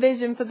no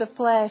provision for the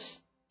flesh.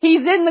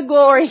 He's in the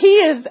glory. He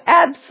is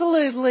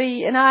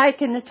absolutely, and I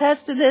can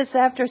attest to this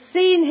after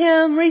seeing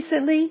Him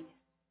recently,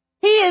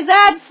 He is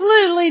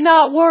absolutely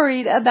not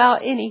worried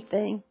about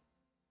anything.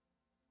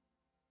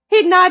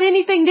 He's not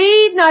anything to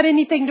eat, not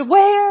anything to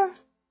wear.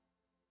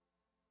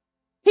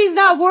 He's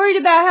not worried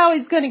about how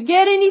He's going to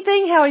get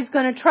anything, how He's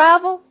going to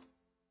travel.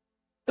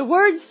 The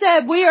Word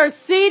said we are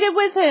seated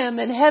with Him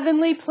in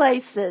heavenly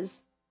places.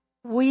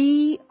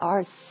 We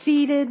are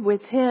seated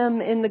with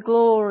Him in the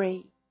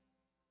glory.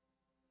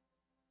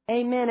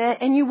 Amen.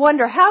 And you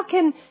wonder, how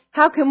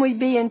can we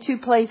be in two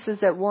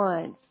places at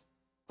once?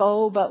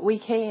 Oh, but we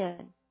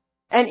can.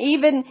 And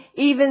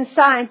even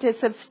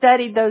scientists have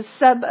studied those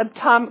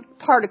subatomic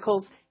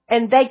particles,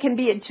 and they can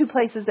be in two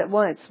places at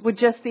once with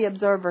just the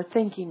observer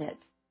thinking it.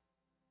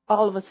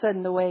 All of a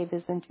sudden, the wave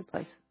is in two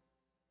places.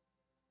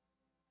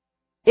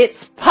 It's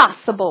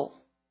possible.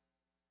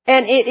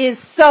 And it is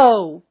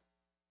so.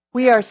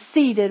 We are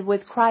seated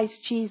with Christ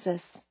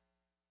Jesus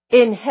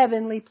in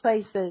heavenly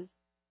places.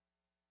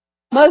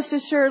 Most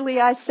assuredly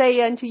I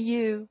say unto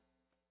you,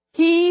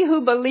 he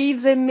who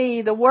believes in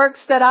me, the works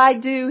that I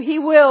do, he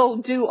will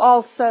do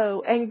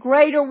also. And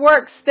greater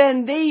works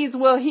than these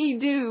will he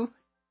do,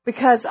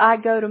 because I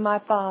go to my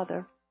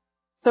Father.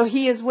 So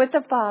He is with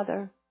the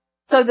Father,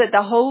 so that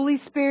the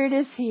Holy Spirit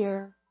is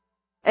here.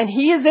 And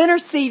He is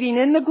interceding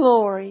in the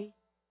glory.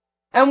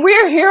 And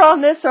we're here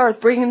on this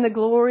earth bringing the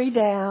glory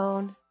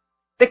down.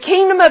 The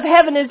kingdom of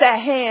heaven is at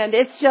hand.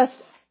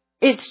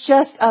 It's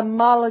just a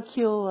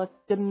molecule of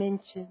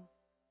dimension.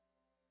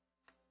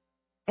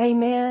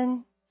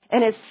 Amen.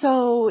 And it's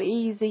so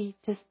easy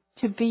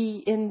to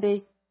be in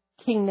the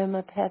kingdom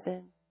of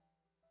heaven.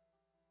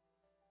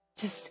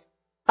 Just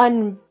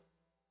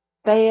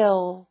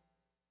unveil,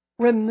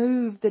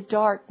 remove the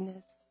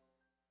darkness,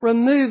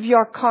 remove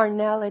your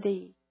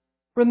carnality,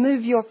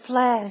 remove your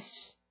flesh,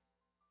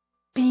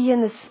 be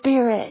in the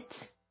Spirit.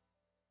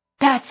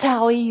 That's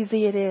how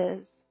easy it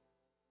is.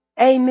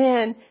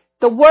 Amen.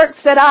 The works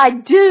that I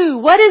do,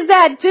 what does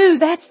that do?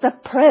 That's the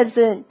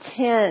present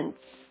tense.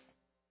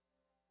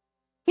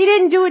 He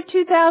didn't do it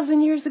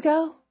 2,000 years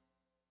ago.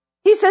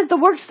 He says the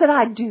works that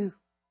I do,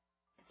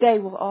 they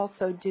will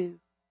also do.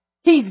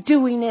 He's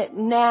doing it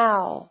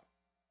now.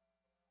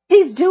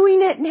 He's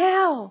doing it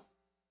now.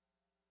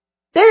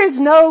 There is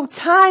no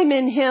time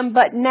in Him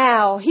but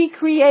now. He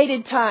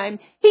created time.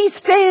 He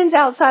stands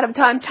outside of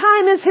time.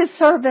 Time is His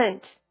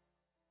servant.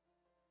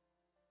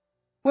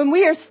 When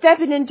we are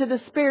stepping into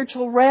the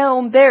spiritual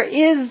realm, there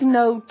is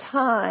no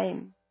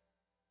time.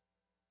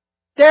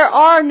 There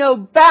are no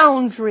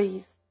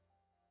boundaries.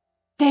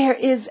 There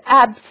is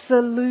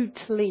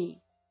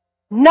absolutely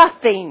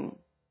nothing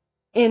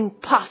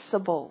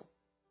impossible.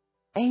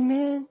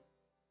 Amen.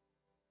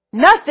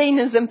 Nothing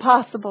is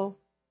impossible.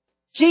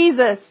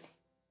 Jesus,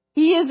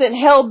 He isn't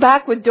held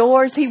back with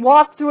doors. He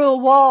walked through a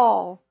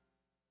wall.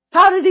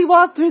 How did He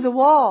walk through the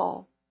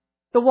wall?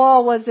 The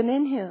wall wasn't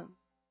in Him.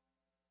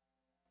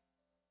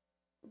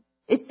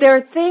 There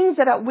are things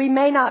that we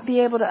may not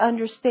be able to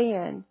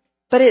understand,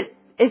 but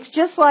it's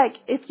just like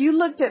if you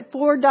looked at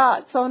 4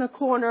 dots on a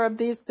corner of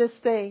this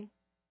thing,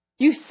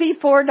 you see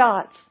 4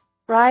 dots,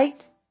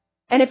 right?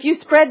 And if you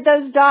spread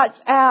those dots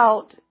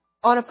out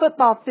on a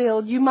football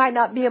field, you might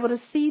not be able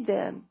to see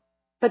them.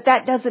 But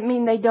that doesn't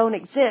mean they don't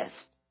exist.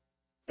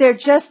 They're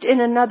just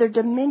in another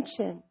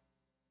dimension.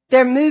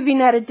 They're moving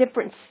at a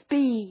different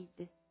speed.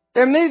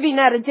 They're moving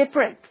at a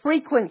different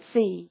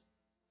frequency.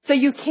 So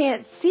you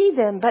can't see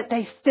them, but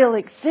they still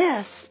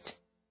exist.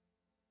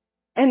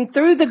 And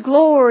through the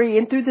glory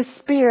and through the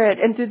Spirit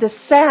and through the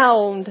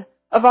sound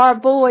of our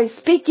voice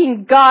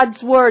speaking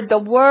God's Word, the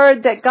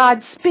Word that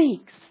God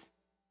speaks,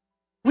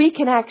 we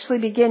can actually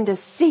begin to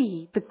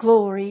see the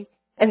glory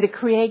and the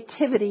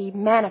creativity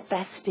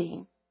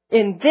manifesting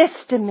in this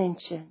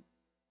dimension.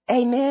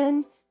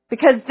 Amen?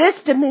 Because this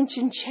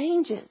dimension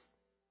changes.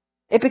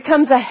 It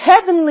becomes a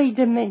heavenly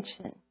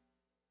dimension.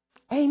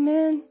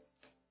 Amen?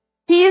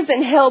 He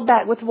isn't held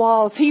back with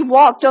walls. He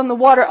walked on the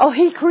water. Oh,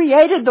 He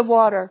created the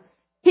water.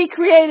 He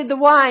created the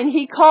wine.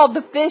 He called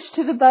the fish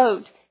to the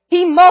boat.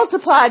 He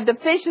multiplied the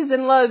fishes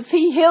and loaves.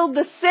 He healed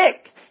the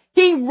sick.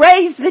 He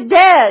raised the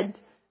dead.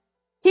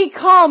 He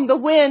calmed the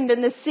wind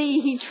and the sea.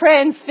 He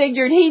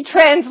transfigured. He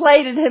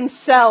translated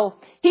Himself.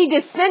 He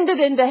descended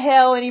into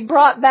hell and He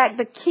brought back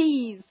the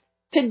keys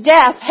to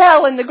death,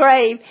 hell, and the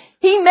grave.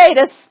 He made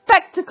a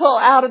spectacle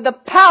out of the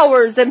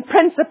powers and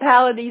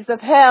principalities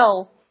of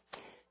hell.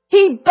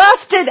 He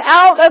busted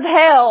out of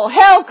hell.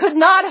 Hell could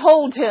not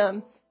hold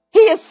Him.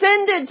 He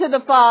ascended to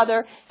the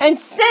Father and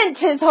sent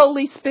His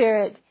Holy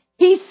Spirit.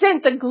 He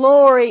sent the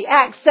glory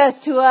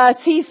access to us.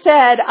 He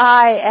said,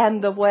 I am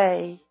the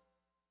way.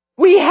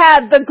 We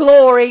have the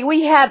glory.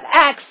 We have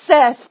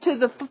access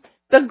to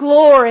the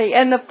glory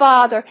and the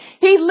Father.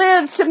 He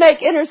lives to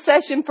make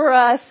intercession for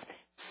us,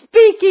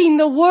 speaking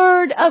the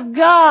Word of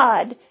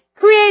God,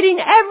 creating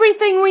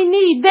everything we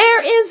need.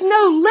 There is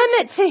no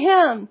limit to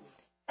Him.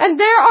 And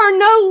there are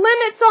no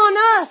limits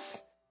on us,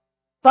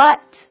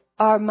 but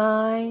our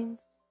minds,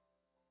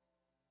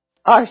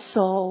 our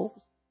souls,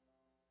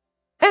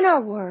 and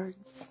our words.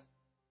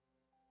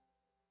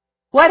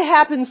 What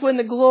happens when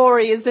the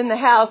glory is in the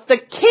house? The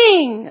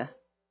King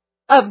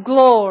of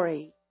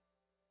glory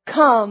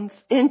comes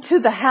into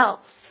the house.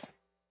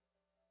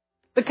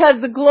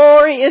 Because the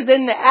glory is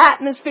in the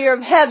atmosphere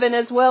of heaven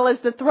as well as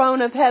the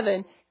throne of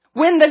heaven.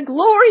 When the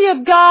glory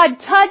of God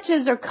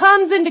touches or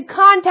comes into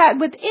contact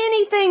with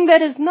anything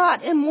that is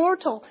not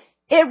immortal,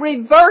 it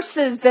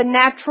reverses the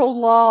natural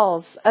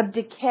laws of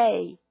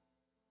decay,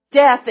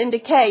 death and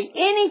decay.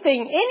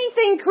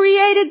 Anything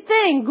created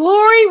thing,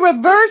 glory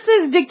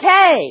reverses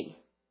decay.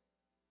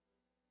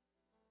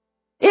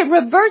 It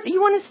reverses.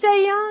 You want to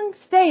stay young?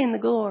 Stay in the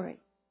glory.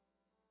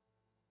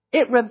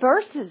 It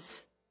reverses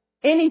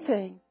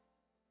anything.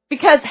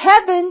 Because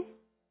heaven,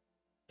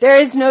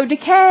 there is no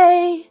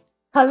decay.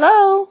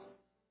 Hello?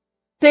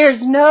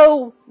 There's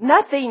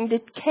nothing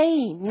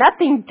decaying,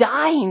 nothing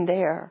dying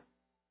there.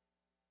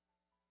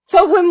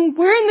 So when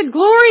we're in the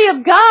glory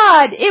of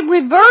God, it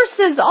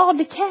reverses all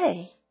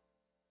decay.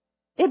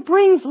 It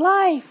brings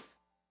life.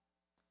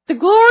 The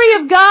glory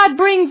of God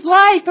brings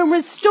life and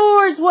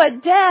restores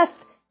what death,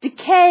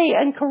 decay,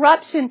 and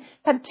corruption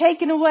have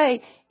taken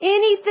away.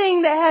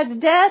 Anything that has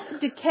death,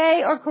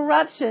 decay, or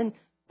corruption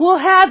will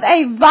have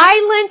a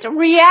violent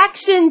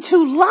reaction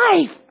to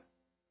life.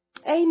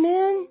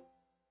 Amen.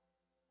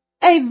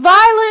 A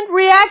violent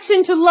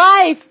reaction to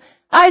life.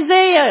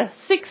 Isaiah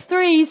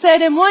 6:3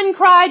 said, and one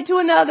cried to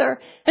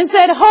another and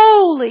said,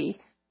 Holy,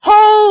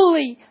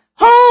 holy,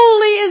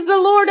 holy is the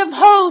Lord of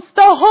hosts.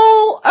 The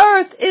whole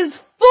earth is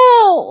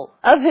full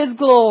of His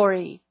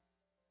glory.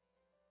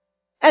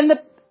 And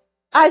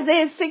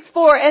Isaiah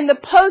 6:4, and the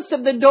posts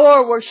of the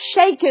door were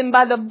shaken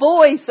by the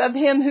voice of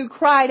him who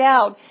cried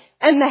out,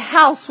 and the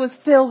house was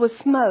filled with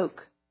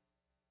smoke.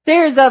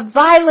 There's a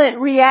violent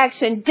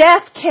reaction.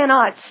 Death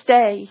cannot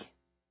stay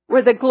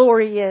where the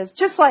glory is.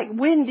 Just like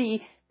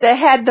Wendy that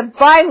had the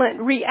violent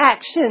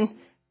reaction.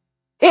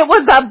 It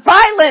was a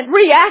violent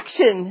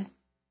reaction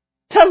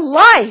to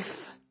life.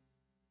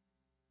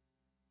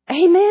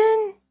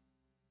 Amen.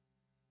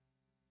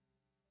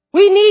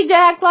 We need to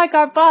act like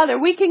our Father.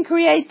 We can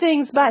create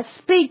things by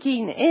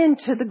speaking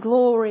into the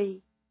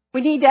glory.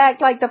 We need to act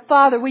like the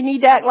Father. We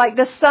need to act like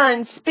the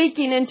Son,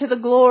 speaking into the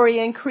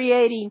glory and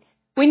creating.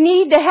 We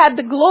need to have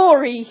the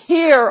glory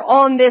here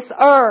on this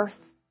earth.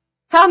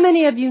 How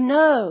many of you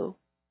know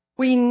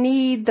we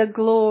need the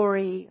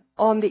glory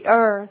on the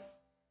earth?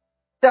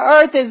 The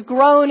earth is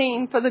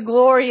groaning for the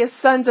glorious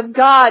sons of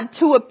God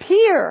to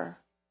appear.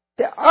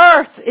 The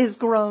earth is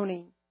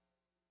groaning.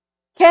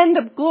 Can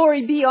the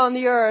glory be on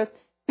the earth?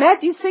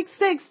 Matthew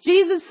 6:6,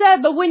 Jesus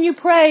said, but when you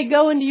pray,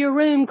 go into your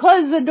room,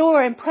 close the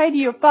door, and pray to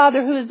your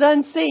Father who is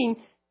unseen.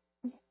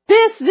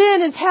 This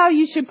then is how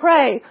you should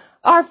pray.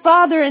 Our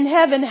Father in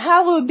heaven,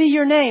 hallowed be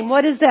your name.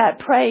 What is that?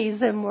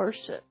 Praise and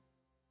worship.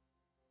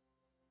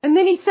 And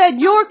then He said,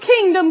 your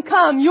kingdom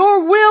come,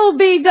 your will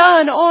be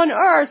done on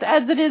earth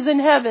as it is in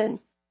heaven.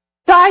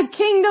 Thy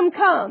kingdom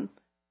come,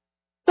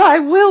 thy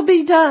will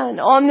be done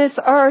on this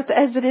earth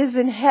as it is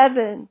in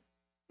heaven.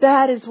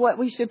 That is what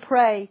we should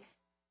pray.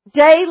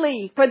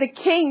 Daily for the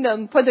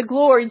kingdom, for the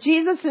glory.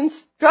 Jesus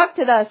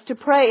instructed us to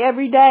pray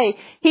every day.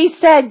 He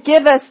said,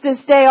 give us this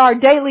day our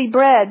daily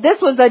bread. This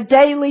was a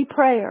daily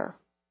prayer.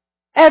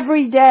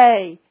 Every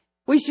day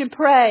we should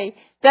pray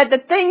that the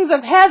things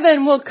of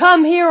heaven will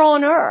come here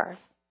on earth.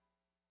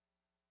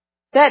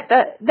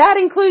 That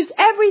includes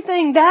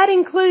everything. That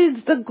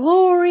includes the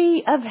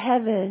glory of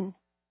heaven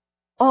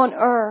on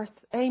earth.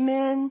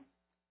 Amen.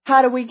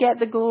 How do we get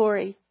the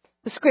glory?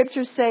 The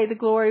scriptures say the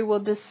glory will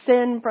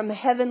descend from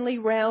heavenly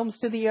realms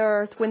to the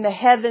earth when the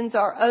heavens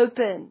are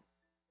open.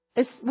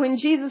 It's when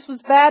Jesus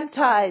was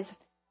baptized,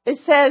 it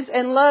says,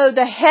 and lo,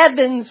 the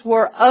heavens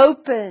were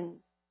opened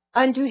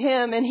unto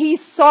him, and he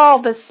saw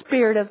the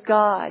Spirit of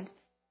God,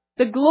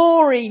 the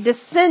glory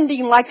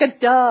descending like a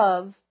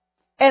dove,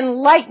 and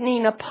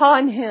lightning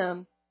upon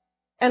him.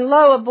 And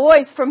lo, a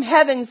voice from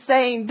heaven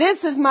saying, this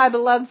is my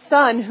beloved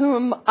Son,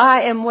 whom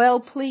I am well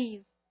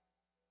pleased.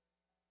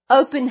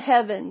 Open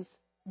heavens,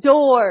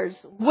 doors,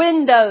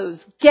 windows,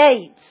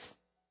 gates.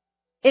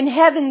 In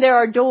heaven there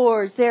are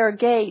doors, there are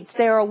gates,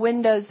 there are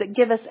windows that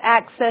give us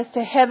access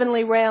to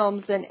heavenly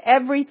realms and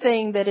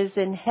everything that is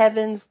in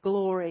heaven's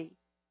glory.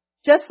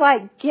 Just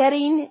like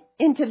getting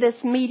into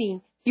this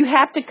meeting, you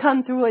have to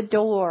come through a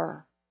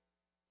door.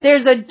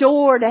 There's a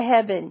door to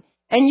heaven,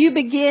 and you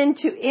begin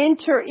to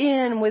enter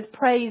in with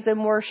praise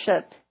and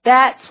worship.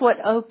 That's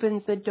what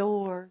opens the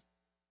door.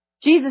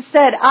 Jesus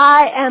said,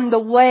 I am the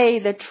way,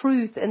 the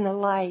truth, and the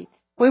light.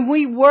 When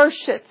we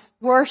worship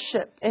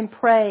and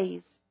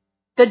praise,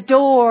 the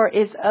door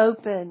is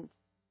opened.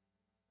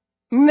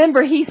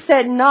 Remember, he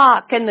said,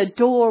 knock and the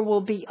door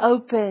will be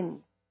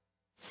open.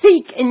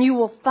 Seek and you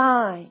will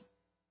find.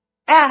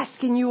 Ask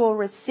and you will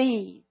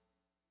receive.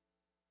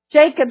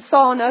 Jacob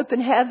saw an open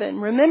heaven.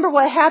 Remember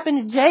what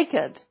happened to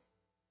Jacob?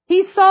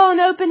 He saw an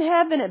open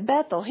heaven at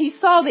Bethel. He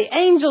saw the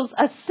angels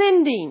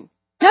ascending.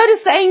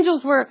 Notice the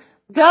angels were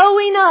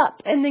going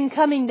up and then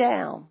coming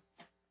down.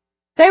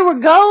 They were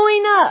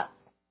going up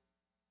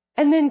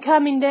and then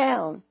coming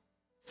down.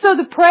 So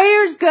the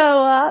prayers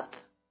go up,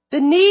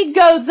 the need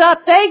goes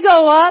up, they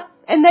go up,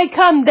 and they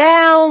come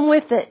down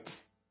with it.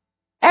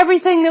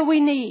 Everything that we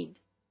need.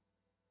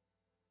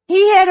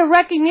 He had a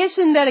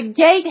recognition that a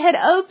gate had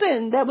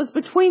opened that was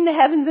between the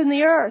heavens and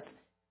the earth.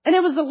 And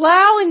it was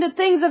allowing the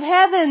things of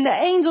heaven, the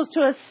angels,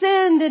 to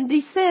ascend and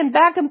descend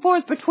back and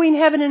forth between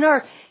heaven and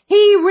earth.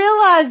 He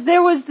realized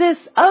there was this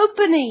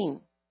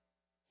opening.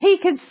 He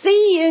could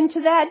see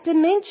into that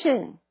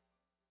dimension.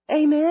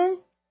 Amen.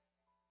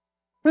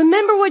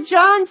 Remember what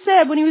John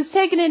said when he was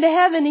taken into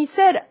heaven. He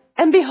said,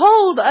 and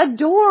behold, a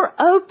door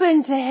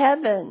opened to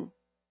heaven.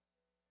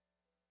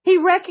 He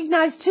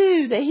recognized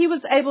too that he was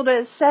able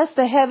to assess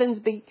the heavens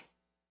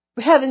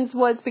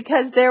was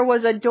because there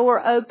was a door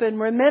open.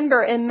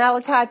 Remember in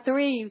Malachi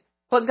 3,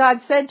 what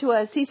God said to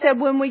us. He said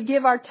when we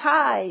give our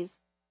tithes,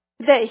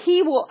 that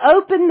he will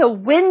open the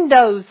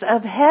windows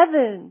of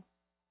heaven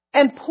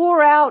and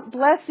pour out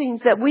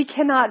blessings that we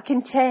cannot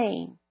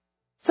contain.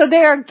 So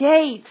there are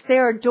gates,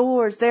 there are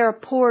doors, there are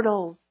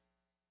portals,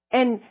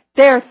 and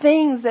there are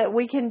things that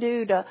we can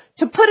do to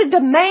put a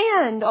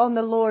demand on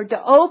the Lord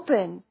to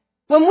open.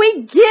 When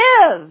we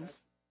give,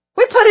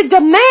 we put a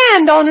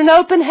demand on an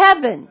open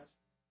heaven.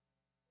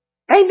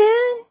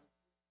 Amen?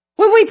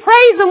 When we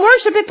praise and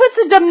worship, it puts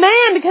a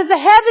demand because the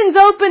heavens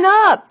open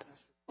up.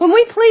 When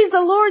we please the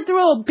Lord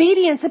through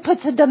obedience, it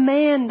puts a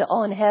demand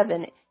on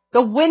heaven.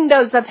 The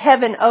windows of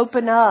heaven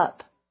open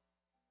up.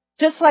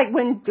 Just like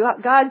when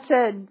God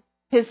said,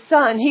 His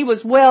Son, He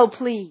was well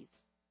pleased.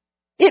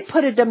 It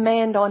put a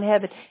demand on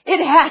heaven. It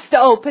has to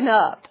open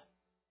up.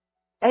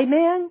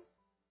 Amen?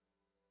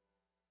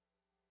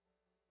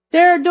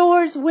 There are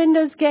doors,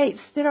 windows,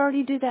 gates. Did I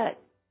already do that?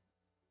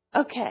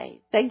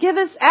 Okay. They give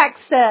us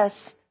access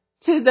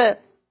to the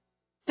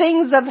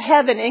things of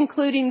heaven,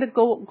 including the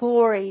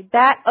glory.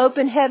 That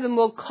open heaven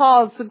will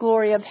cause the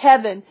glory of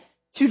heaven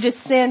to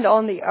descend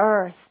on the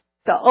earth.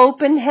 The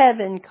open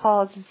heaven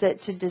causes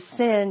it to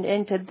descend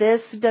into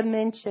this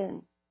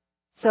dimension.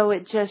 So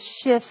it just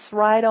shifts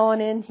right on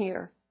in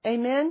here.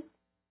 Amen?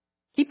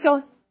 Keep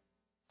going.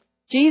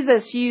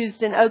 Jesus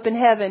used an open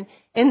heaven.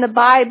 In the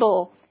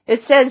Bible,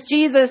 it says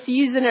Jesus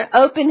used an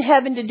open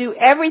heaven to do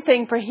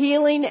everything from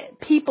healing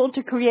people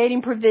to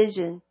creating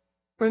provision.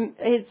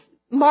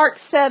 Mark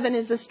 7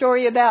 is a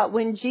story about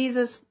when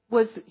Jesus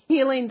was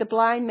healing the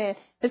blind man.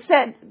 It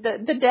said,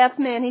 the deaf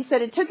man, he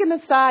said it took him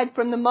aside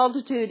from the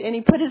multitude and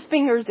he put his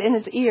fingers in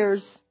his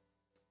ears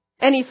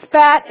and he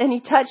spat and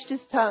he touched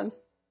his tongue.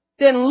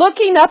 Then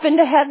looking up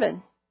into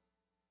heaven,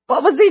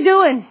 what was he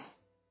doing?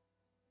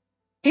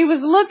 He was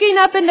looking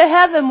up into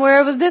heaven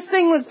where this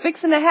thing was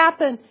fixing to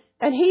happen.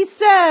 And he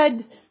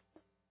said,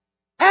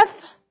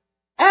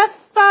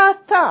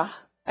 Ephphatha.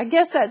 I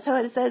guess that's how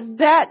it says.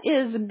 That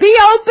is, be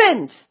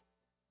opened.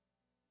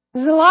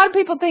 Because a lot of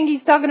people think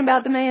he's talking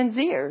about the man's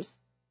ears.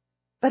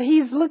 But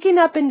he's looking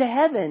up into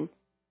heaven.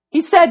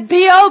 He said,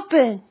 be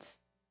opened.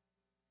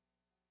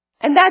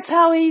 And that's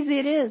how easy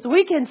it is.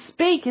 We can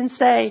speak and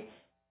say,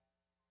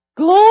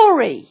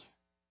 glory.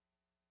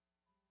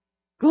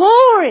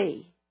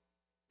 Glory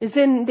is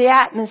in the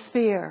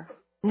atmosphere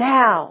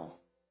now.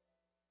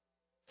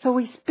 So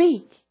we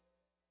speak.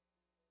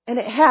 And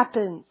it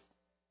happens.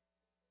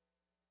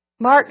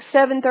 Mark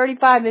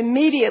 7:35,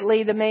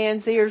 immediately the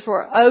man's ears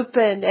were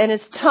opened and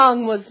his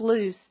tongue was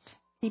loosed.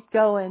 Keep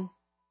going.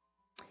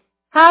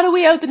 How do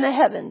we open the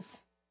heavens?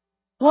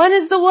 One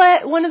of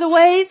the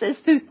ways is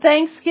through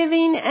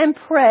thanksgiving and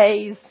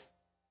praise.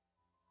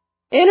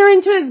 Enter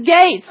into His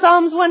gates.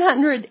 Psalms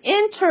 100.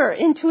 Enter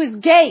into His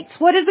gates.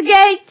 What is a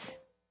gate?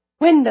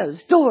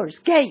 Windows, doors,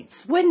 gates,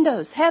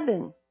 windows,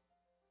 heaven.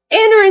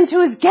 Enter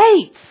into His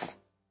gates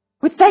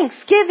with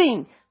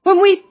thanksgiving.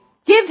 When we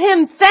give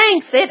Him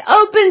thanks, it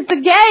opens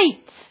the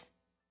gates.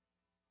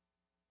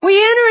 We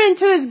enter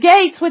into His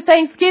gates with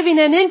thanksgiving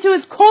and into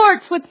His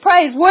courts with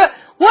praise.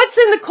 What's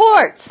in the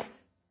courts?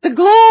 The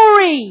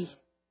glory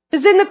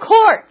is in the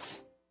courts.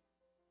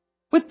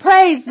 With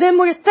praise, then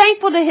we're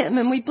thankful to Him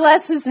and we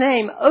bless His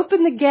name.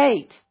 Open the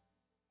gate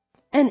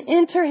and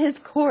enter His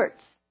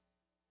courts.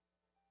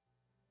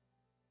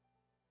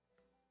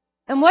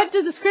 And what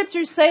do the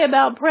Scriptures say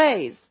about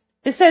praise?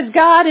 It says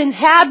God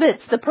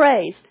inhabits the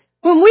praise.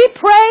 When we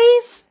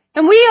praise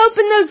and we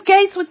open those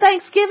gates with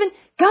thanksgiving,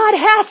 God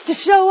has to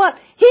show up.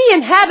 He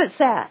inhabits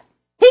that.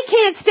 He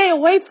can't stay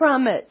away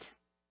from it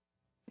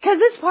because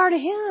it's part of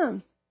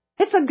Him.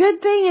 It's a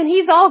good thing and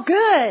He's all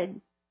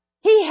good.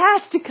 He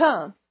has to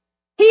come.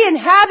 He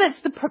inhabits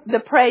the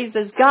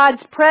praises.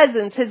 God's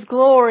presence, His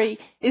glory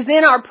is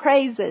in our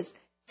praises.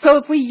 So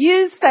if we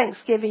use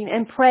thanksgiving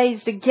and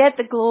praise to get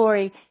the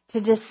glory to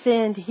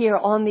descend here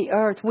on the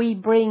earth, we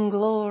bring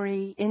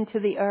glory into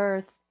the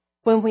earth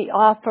when we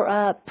offer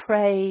up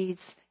praise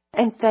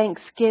and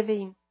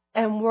thanksgiving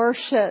and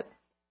worship.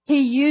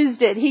 He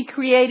used it. He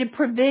created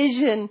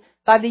provision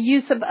by the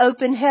use of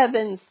open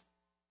heavens.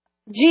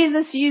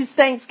 Jesus used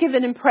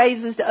thanksgiving and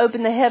praises to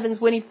open the heavens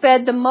when He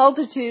fed the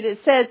multitude. It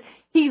says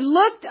He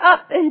looked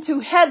up into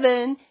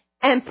heaven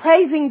and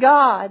praising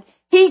God,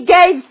 He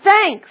gave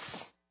thanks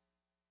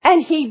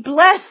and He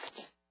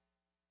blessed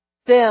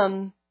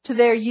them to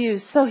their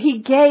use. So He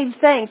gave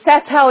thanks.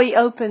 That's how He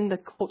opened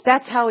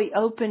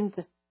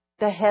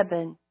the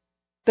heaven,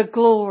 the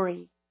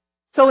glory.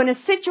 So in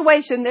a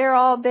situation, they're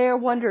all there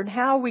wondering,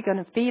 how are we going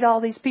to feed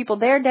all these people?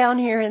 They're down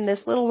here in this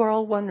little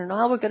world wondering,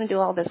 how are we going to do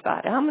all this,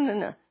 God?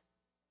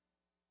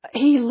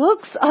 He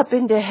looks up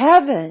into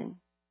heaven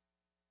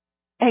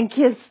and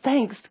gives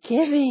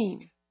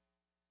thanksgiving.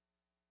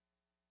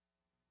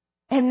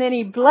 And then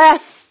He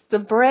blessed the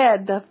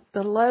bread,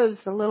 the loaves,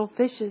 the little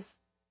fishes.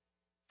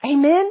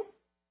 Amen?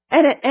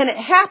 And it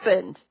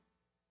happened.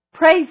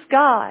 Praise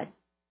God.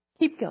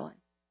 Keep going.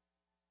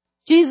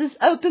 Jesus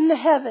opened the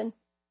heaven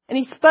and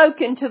He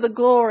spoke into the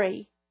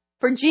glory.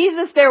 For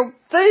Jesus, their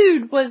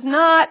food was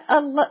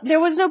there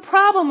was no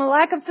problem, a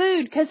lack of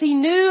food, because He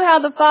knew how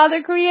the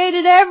Father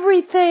created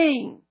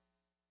everything.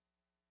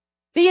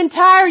 The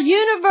entire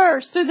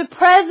universe through the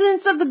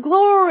presence of the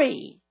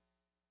glory.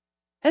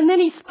 And then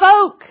He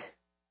spoke.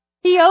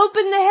 He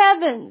opened the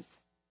heavens.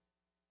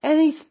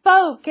 And He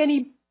spoke and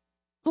He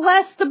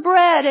blessed the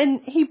bread.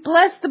 And He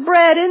blessed the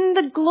bread in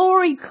the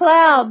glory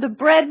cloud. The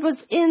bread was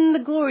in the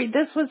glory.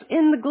 This was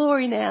in the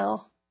glory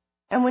now.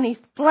 And when He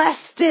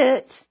blessed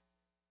it,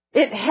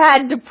 it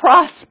had to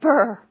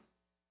prosper.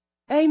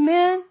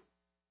 Amen.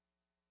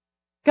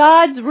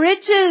 God's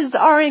riches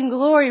are in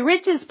glory.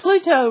 Riches,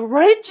 Pluto,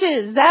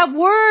 riches. That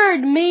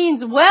word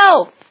means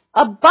wealth,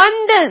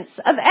 abundance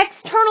of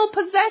external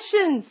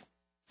possessions,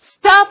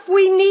 stuff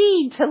we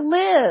need to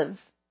live.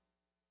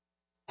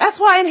 That's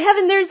why in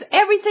heaven there's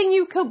everything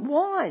you could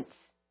want.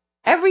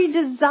 Every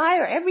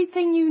desire,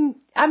 everything you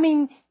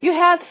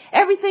have,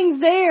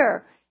 everything's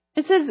there.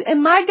 It says,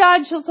 and my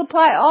God shall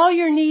supply all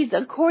your needs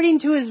according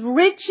to His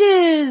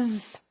riches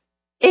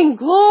in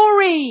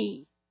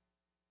glory.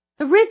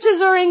 The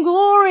riches are in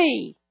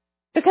glory.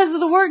 Because of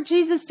the work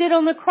Jesus did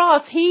on the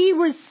cross, He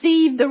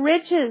received the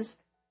riches.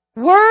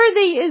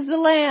 Worthy is the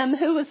Lamb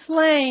who was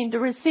slain to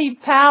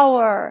receive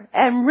power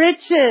and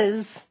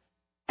riches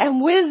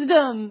and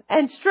wisdom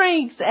and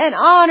strength and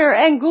honor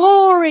and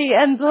glory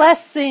and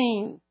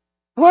blessing.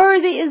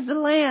 Worthy is the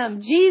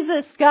Lamb.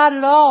 Jesus got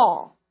it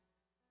all.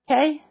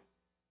 Okay?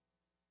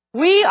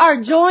 We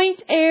are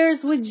joint heirs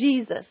with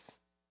Jesus.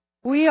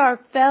 We are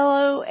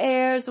fellow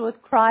heirs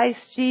with Christ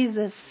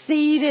Jesus,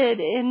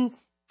 seated in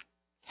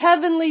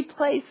heavenly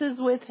places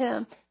with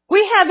Him.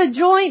 We have a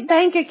joint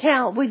bank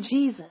account with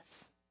Jesus.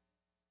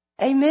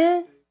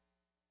 Amen?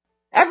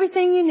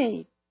 Everything you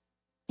need,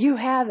 you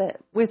have it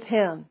with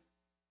Him.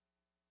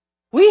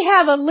 We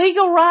have a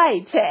legal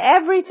right to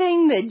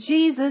everything that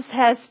Jesus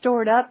has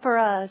stored up for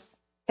us.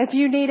 If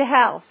you need a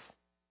house,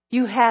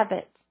 you have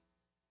it.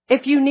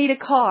 If you need a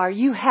car,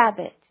 you have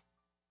it.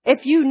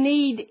 If you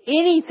need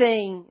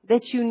anything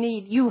that you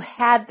need, you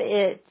have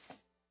it.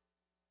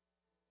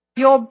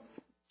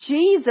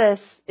 Jesus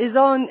is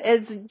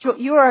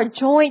you are a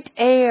joint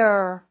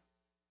heir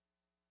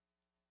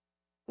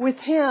with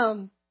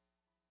Him.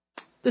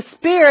 The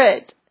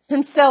Spirit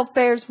Himself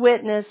bears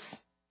witness.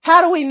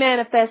 How do we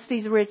manifest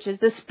these riches?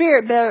 The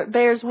Spirit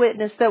bears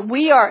witness that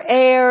we are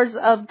heirs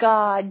of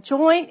God,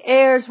 joint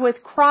heirs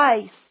with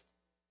Christ.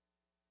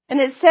 And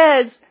it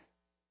says,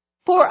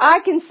 for I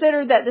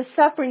consider that the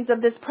sufferings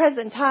of this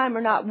present time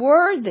are not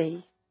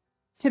worthy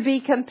to be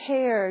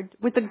compared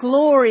with the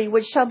glory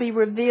which shall be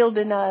revealed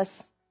in us.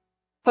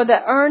 For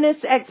the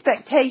earnest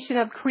expectation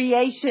of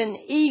creation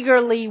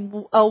eagerly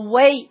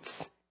awaits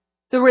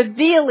the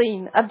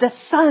revealing of the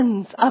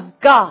sons of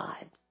God.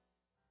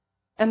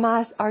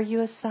 Are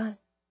you a son?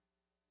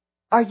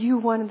 Are you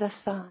one of the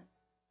sons?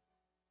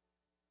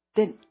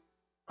 Then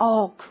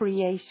all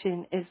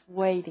creation is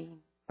waiting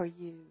for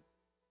you.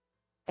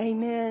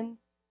 Amen.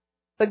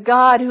 But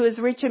God, who is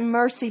rich in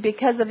mercy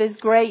because of His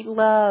great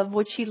love,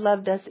 which He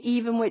loved us,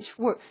 even which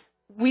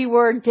we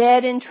were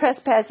dead in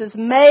trespasses,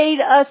 made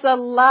us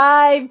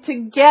alive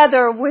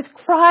together with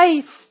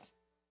Christ,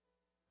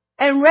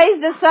 and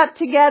raised us up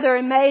together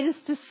and made us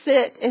to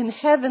sit in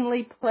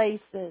heavenly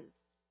places.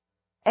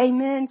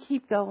 Amen.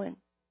 Keep going.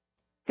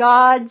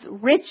 God's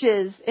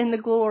riches in the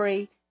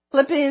glory.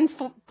 Philippians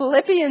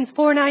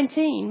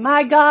 4:19.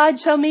 My God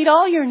shall meet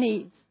all your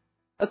needs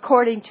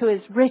according to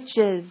His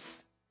riches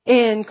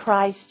in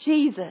Christ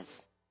Jesus.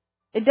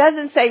 It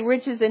doesn't say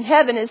riches in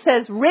heaven. It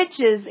says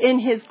riches in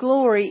His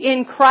glory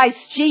in Christ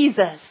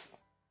Jesus.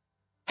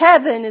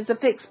 Heaven is a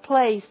fixed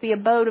place, the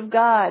abode of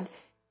God.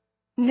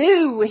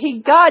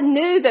 God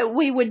knew that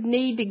we would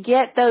need to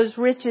get those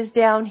riches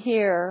down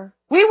here.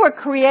 We were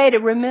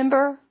created,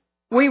 remember?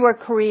 We were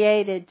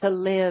created to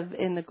live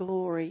in the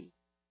glory.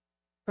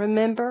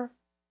 Remember?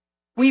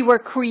 We were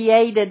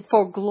created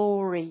for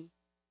glory.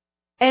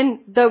 And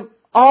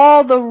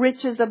all the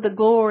riches of the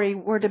glory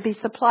were to be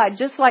supplied,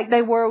 just like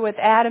they were with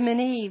Adam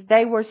and Eve.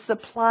 They were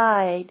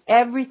supplied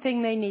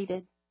everything they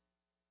needed.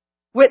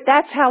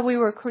 That's how we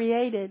were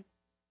created.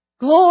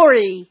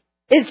 Glory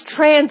is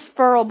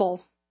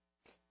transferable.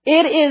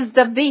 It is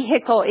the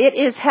vehicle. It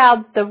is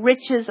how the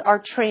riches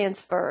are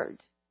transferred.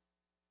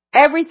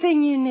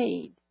 Everything you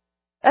need.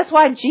 That's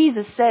why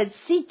Jesus said,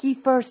 seek ye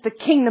first the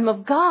kingdom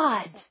of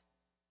God.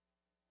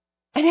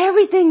 And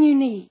everything you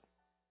need,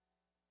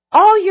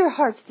 all your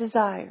heart's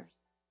desires,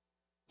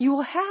 you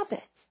will have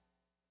it.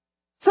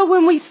 So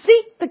when we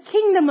seek the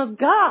kingdom of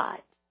God,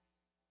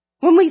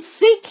 when we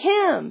seek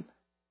Him,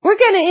 we're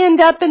going to end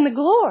up in the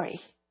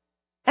glory.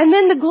 And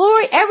then the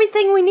glory,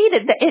 everything we need,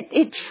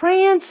 it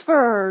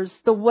transfers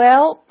the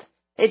wealth,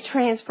 it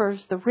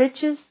transfers the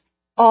riches,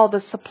 all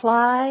the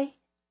supply.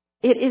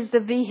 It is the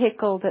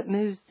vehicle that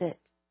moves it.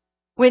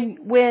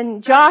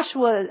 When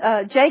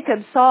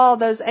Jacob saw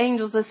those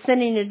angels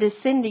ascending and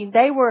descending,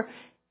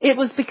 it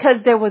was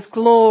because there was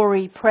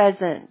glory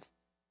present.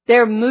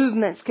 Their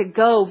movements could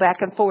go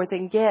back and forth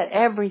and get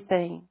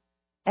everything.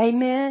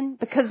 Amen?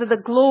 Because of the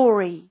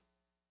glory.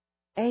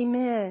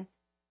 Amen.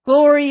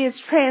 Glory is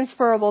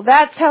transferable.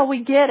 That's how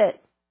we get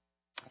it.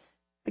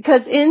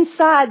 Because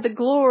inside the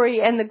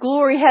glory, and the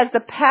glory has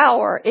the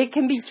power, it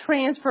can be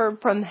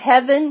transferred from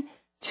heaven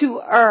to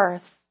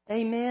earth.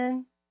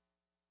 Amen.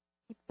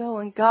 Keep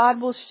going. God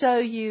will show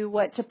you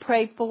what to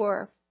pray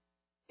for.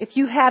 If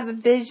you have a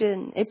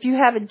vision, if you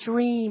have a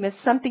dream, if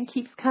something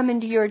keeps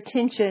coming to your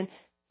attention,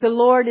 the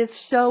Lord is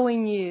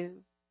showing you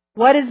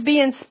what is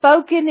being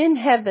spoken in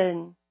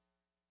heaven.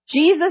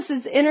 Jesus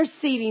is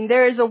interceding.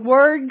 There is a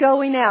word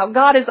going out.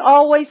 God is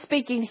always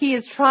speaking. He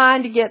is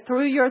trying to get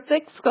through your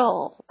thick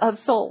skull of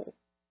soul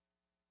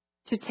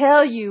to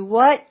tell you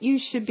what you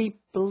should be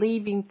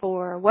believing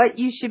for, what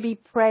you should be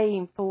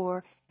praying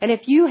for. And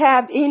if you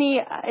have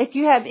any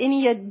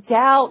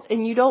doubt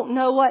and you don't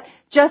know what,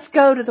 just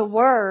go to the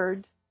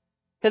Word,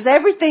 because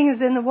everything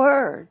is in the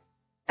Word,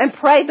 and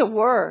pray the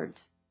Word.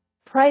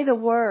 Pray the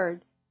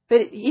Word. But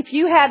if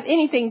you have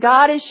anything,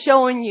 God is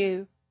showing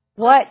you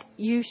what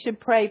you should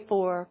pray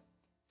for.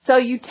 So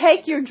you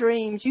take your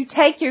dreams, you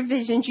take your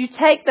visions, you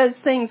take those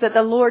things that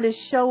the Lord is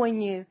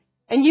showing you,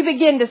 and you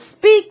begin to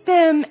speak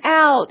them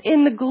out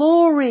in the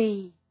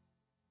glory.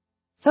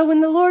 So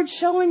when the Lord's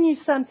showing you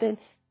something,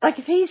 like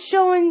if He's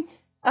showing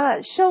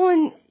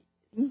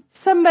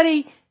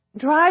somebody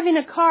driving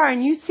a car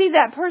and you see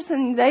that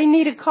person, they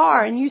need a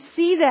car, and you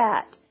see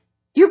that,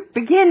 you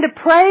begin to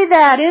pray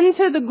that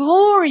into the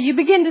glory. You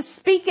begin to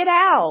speak it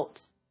out.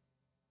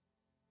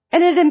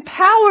 And it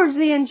empowers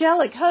the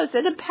angelic host.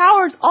 It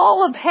empowers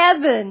all of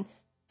heaven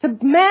to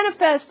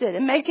manifest it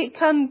and make it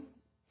come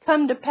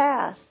to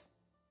pass.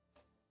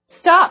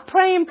 Stop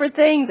praying for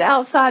things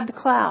outside the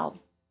cloud.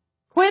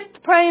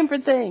 Quit praying for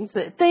things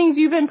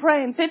you've been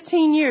praying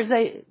 15 years,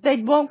 they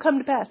won't come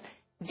to pass.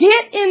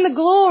 Get in the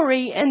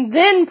glory and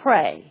then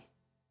pray.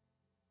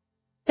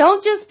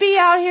 Don't just be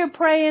out here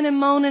praying and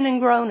moaning and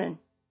groaning.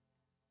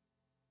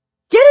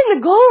 Get in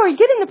the glory,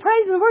 get in the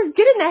praise of the Word,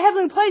 get in that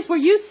heavenly place where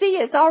you see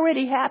it's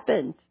already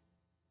happened.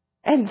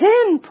 And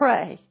then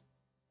pray.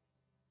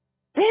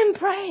 Then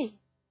pray.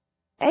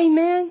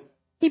 Amen.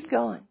 Keep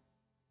going.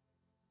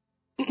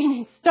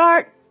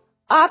 Start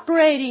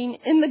operating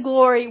in the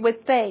glory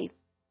with faith.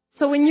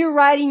 So when you're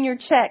writing your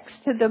checks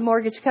to the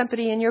mortgage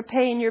company and you're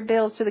paying your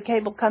bills to the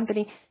cable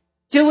company,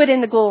 do it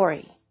in the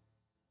glory.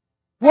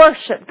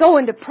 Worship. Go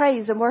into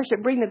praise and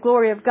worship. Bring the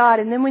glory of God.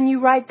 And then when you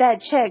write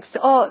that check,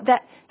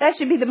 that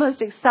should be the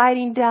most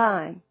exciting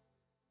time.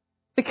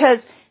 Because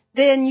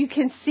then you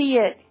can see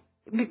it.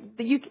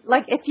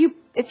 Like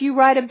if you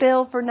write a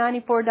bill for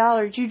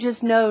 $94, you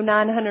just know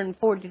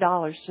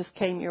 $940 just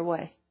came your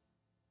way.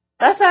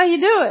 That's how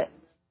you do it.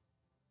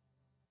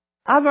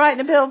 I'm writing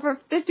a bill for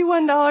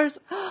 $51.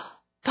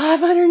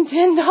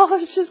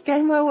 $510 just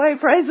came my way.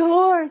 Praise the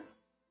Lord.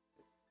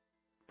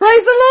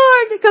 Praise the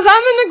Lord, because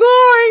I'm in the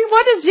glory.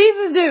 What does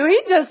Jesus do?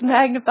 He just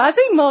magnifies.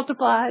 He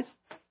multiplies.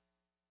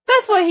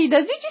 That's what He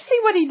does. Did you see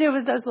what He did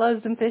with those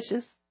loaves and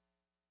fishes?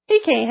 He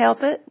can't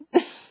help it.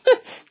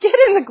 Get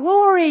in the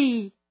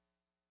glory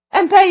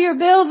and pay your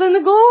bills in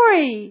the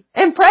glory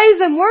and praise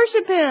and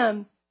worship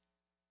Him.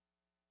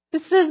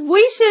 It says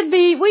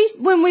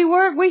when we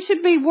work, we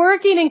should be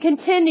working and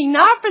contending,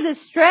 not for the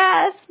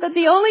stress, but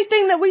the only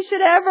thing that we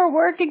should ever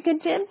work and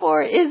contend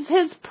for is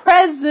His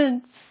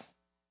presence.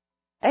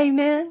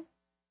 Amen.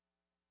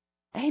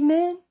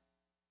 Amen.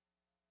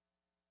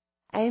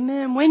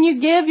 Amen. When you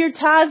give your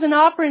tithes and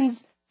offerings,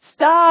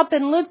 stop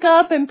and look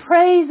up and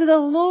praise the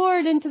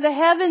Lord into the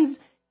heavens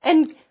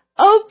and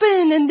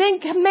open and then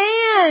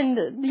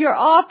command your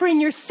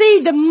offering, your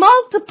seed to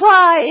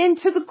multiply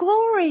into the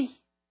glory.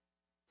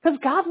 Because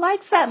God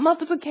likes that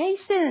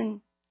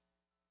multiplication.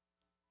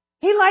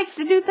 He likes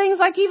to do things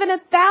like even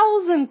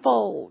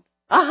 1,000-fold,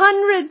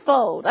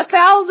 100-fold,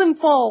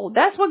 1,000-fold.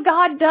 That's what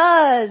God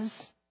does.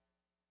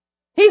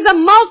 He's a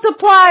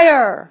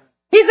multiplier.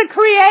 He's a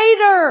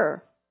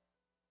creator.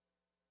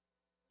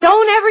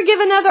 Don't ever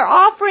give another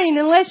offering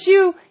unless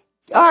you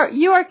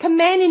are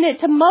commanding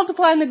it to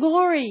multiply in the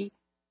glory.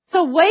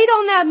 So wait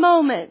on that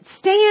moment.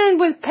 Stand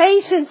with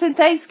patience and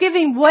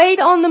thanksgiving. Wait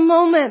on the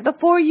moment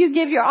before you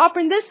give your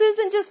offering. This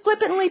isn't just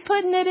flippantly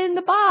putting it in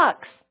the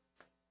box.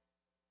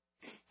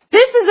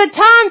 This is a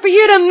time for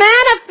you to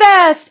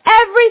manifest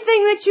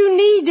everything that you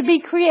need to be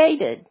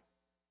created.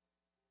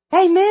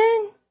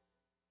 Amen.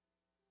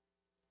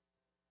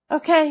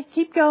 Okay,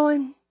 keep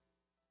going.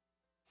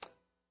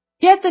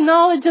 Get the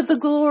knowledge of the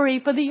glory,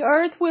 for the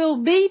earth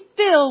will be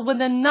filled with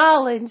the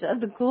knowledge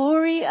of the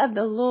glory of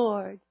the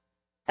Lord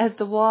as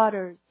the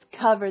waters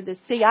cover the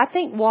sea. I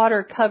think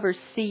water covers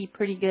sea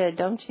pretty good,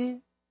 don't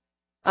you?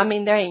 I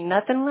mean, there ain't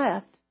nothing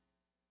left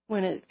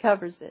when it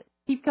covers it.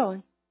 Keep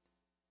going.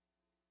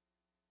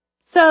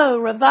 So,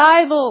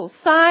 revival,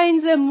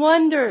 signs and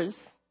wonders.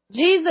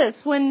 Jesus,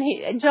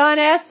 when John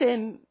asked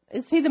him,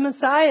 is he the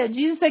Messiah?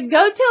 Jesus said,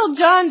 go tell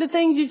John the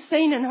things you've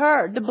seen and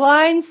heard. The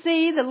blind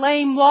see, the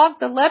lame walk,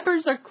 the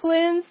lepers are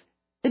cleansed,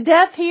 the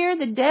deaf hear,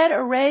 the dead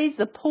are raised,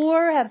 the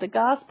poor have the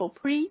gospel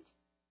preached.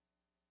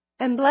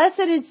 And blessed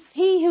is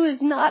he who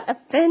is not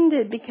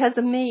offended because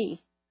of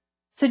me.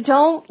 So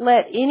don't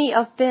let any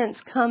offense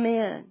come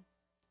in.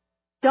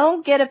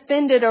 Don't get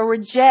offended or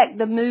reject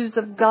the moves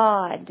of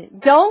God.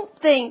 Don't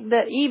think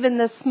that even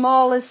the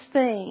smallest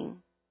thing.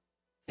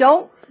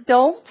 Don't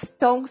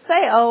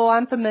say, oh,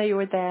 I'm familiar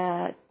with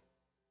that.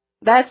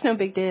 That's no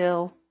big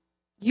deal.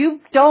 You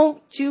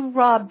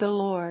rob the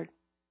Lord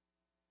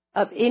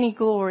of any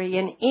glory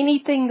in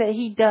anything that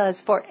He does.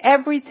 For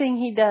everything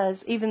He does,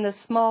 even the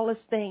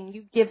smallest thing,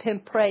 you give Him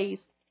praise.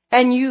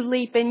 And you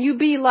leap and you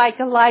be like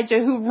Elijah,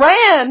 who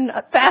ran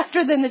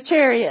faster than the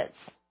chariots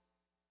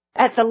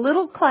at the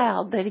little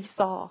cloud that he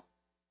saw.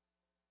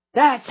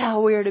 That's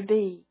how we're to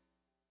be.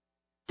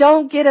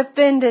 Don't get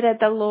offended at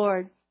the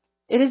Lord.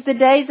 It is the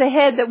days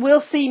ahead that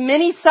we'll see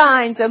many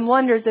signs and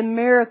wonders and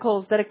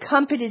miracles that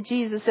accompanied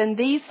Jesus. And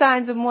these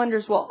signs and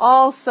wonders will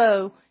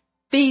also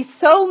be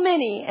so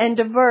many and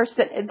diverse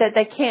that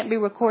they can't be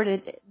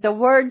recorded. The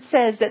Word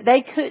says that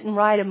they couldn't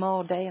write them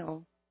all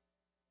down.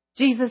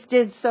 Jesus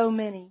did so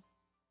many.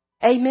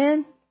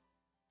 Amen?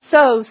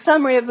 So,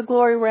 summary of the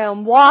glory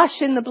realm.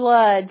 Wash in the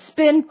blood.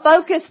 Spend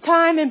focused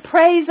time in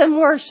praise and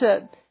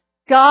worship.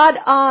 God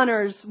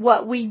honors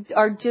what we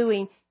are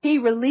doing. He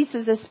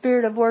releases a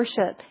spirit of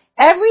worship.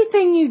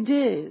 Everything you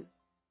do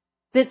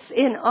that's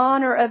in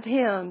honor of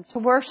Him, to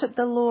worship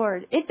the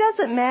Lord, it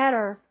doesn't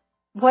matter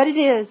what it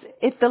is.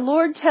 If the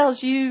Lord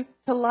tells you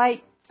to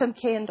light some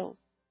candles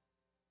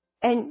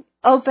and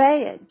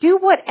obey it, do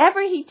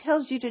whatever He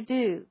tells you to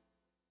do.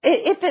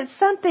 If it's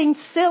something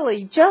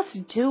silly,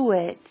 just do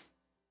it.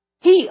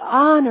 He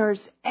honors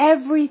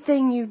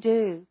everything you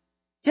do.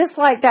 Just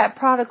like that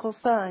prodigal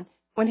son,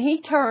 when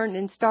he turned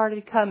and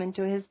started coming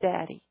to his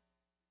daddy.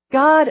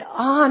 God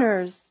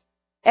honors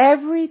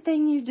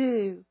everything you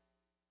do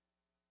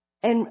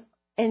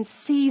and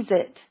sees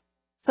it.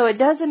 So it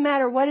doesn't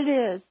matter what it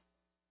is.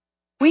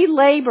 We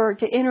labor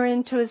to enter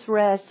into His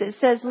rest. It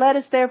says, let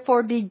us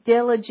therefore be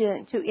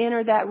diligent to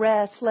enter that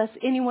rest, lest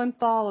anyone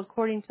fall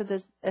according to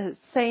the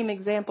same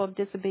example of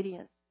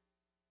disobedience.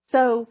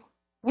 So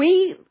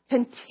we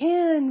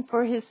contend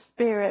for His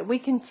Spirit. We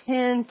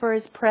contend for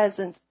His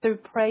presence through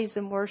praise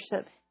and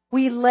worship.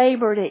 We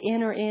labor to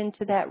enter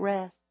into that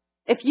rest.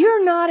 If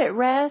you're not at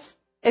rest,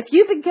 if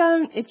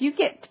you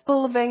get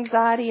full of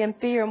anxiety and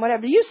fear and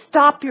whatever, you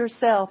stop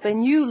yourself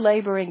and you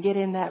labor and get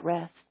in that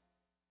rest.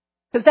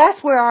 Because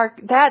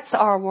that's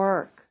our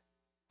work.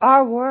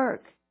 Our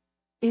work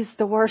is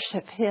to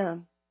worship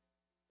Him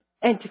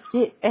and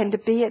to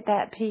be at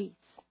that peace.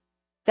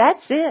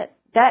 That's it.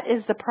 That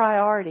is the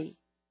priority.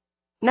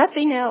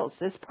 Nothing else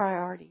is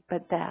priority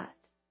but that.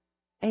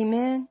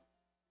 Amen.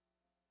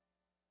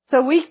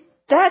 So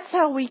that's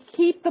how we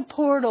keep the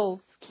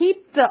portals,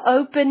 keep the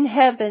open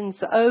heavens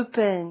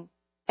open,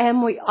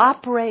 and we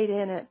operate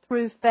in it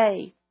through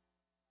faith.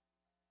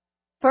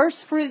 First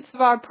fruits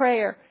of our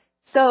prayer.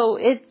 So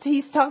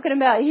he's talking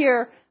about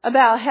here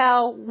about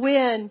how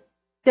when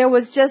there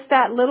was just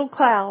that little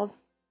cloud,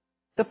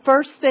 the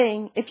first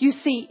thing, if you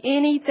see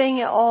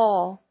anything at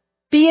all,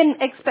 be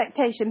in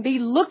expectation, be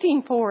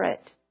looking for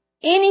it.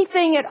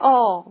 Anything at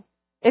all.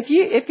 If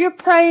you're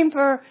praying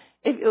for,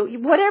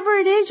 whatever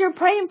it is you're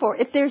praying for,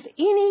 if there's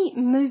any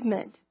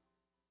movement,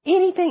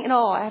 anything at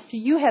all, after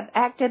you have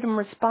acted and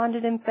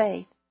responded in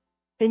faith,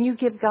 then you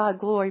give God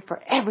glory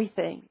for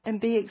everything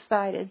and be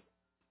excited.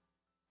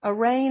 A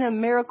rain of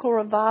miracle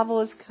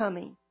revival is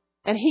coming.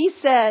 And he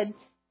said,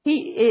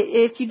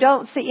 if you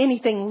don't see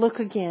anything, look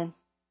again.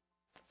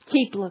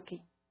 Keep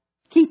looking.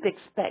 Keep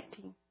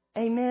expecting.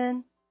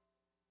 Amen.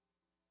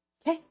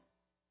 Okay.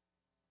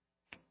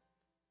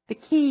 The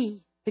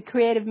key, the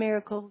creative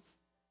miracles,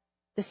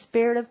 the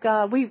Spirit of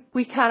God.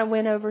 We kind of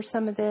went over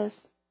some of this.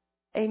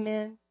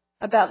 Amen.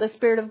 About the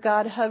Spirit of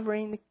God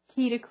hovering. The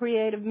key to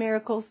creative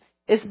miracles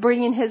is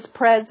bringing His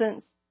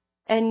presence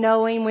and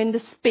knowing when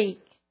to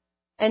speak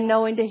and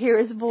knowing to hear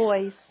His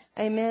voice.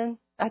 Amen.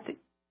 I think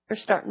they're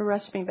starting to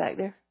rush me back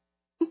there.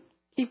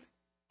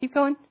 Keep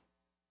going.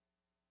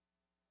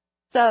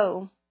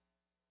 So,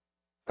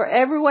 for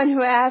everyone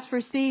who asks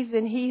receives,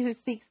 and he who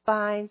seeks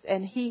finds,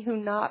 and he who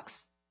knocks,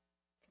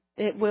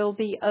 it will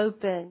be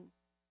open.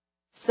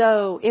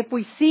 So, if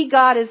we see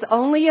God as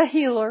only a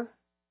healer,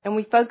 and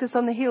we focus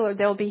on the healer,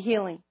 there will be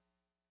healing.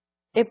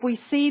 If we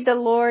see the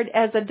Lord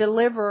as a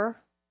deliverer,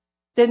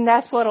 then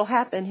that's what will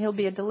happen. He'll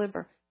be a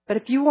deliverer. But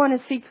if you want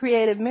to see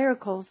creative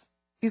miracles,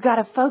 you got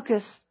to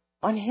focus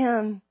on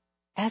Him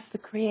as the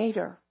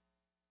Creator.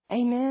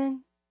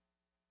 Amen.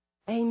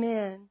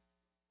 Amen.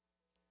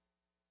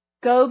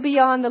 Go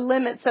beyond the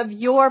limits of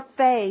your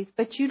faith,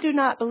 but you do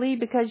not believe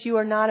because you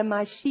are not of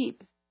my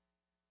sheep.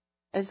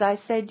 As I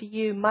said to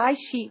you, my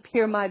sheep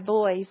hear my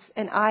voice,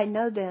 and I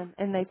know them,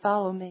 and they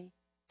follow me.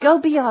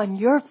 Go beyond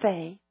your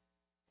faith.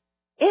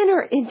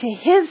 Enter into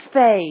His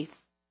faith.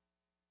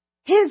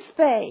 His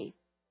faith.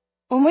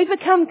 When we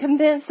become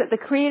convinced that the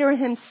Creator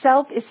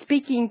Himself is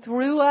speaking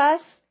through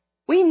us,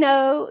 we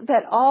know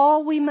that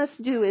all we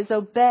must do is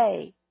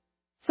obey.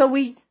 So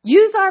we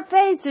use our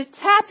faith to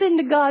tap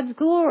into God's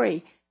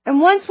glory. And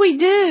once we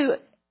do,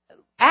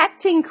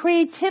 acting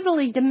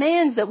creatively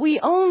demands that we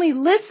only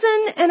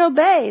listen and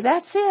obey.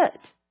 That's it.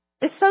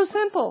 It's so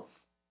simple.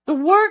 The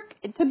work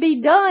to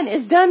be done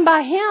is done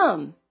by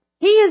Him.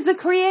 He is the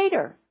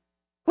Creator.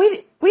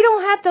 We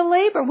don't have to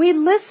labor. We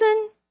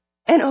listen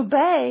and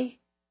obey,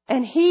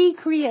 and He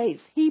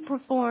creates. He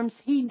performs.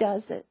 He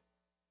does it.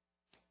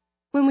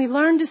 When we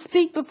learn to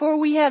speak before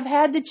we have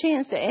had the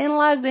chance to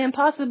analyze the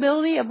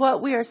impossibility of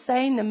what we are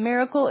saying, the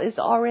miracle is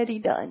already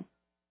done.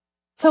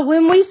 So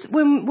when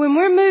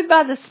we're moved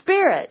by the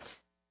Spirit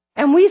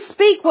and we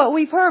speak what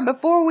we've heard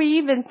before we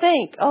even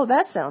think, oh,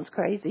 that sounds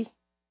crazy.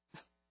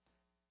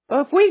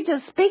 Well, if we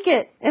just speak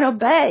it and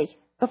obey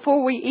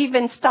before we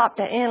even stop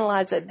to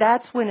analyze it,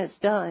 that's when it's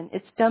done.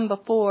 It's done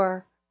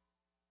before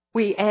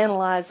we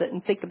analyze it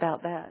and think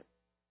about that.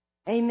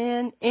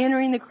 Amen.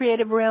 Entering the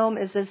creative realm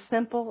is as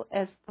simple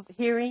as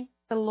hearing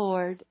the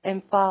Lord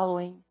and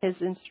following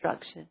His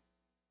instruction.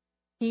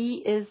 He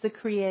is the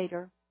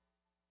Creator.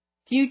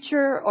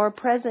 Future or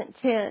present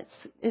tense,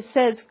 it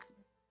says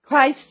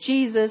Christ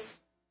Jesus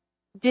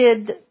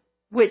did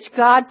which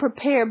God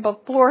prepared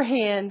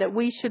beforehand that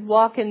we should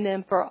walk in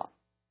them, for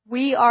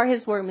we are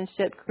His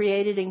workmanship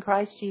created in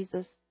Christ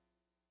Jesus,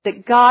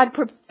 that God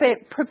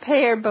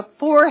prepared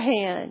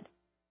beforehand.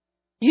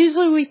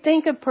 Usually we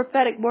think of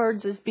prophetic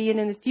words as being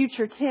in the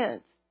future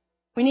tense.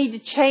 We need to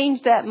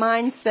change that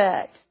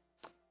mindset.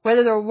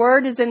 Whether the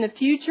word is in the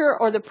future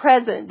or the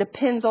present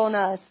depends on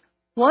us.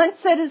 Once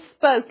it is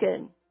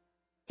spoken,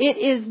 it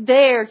is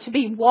there to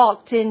be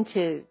walked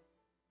into.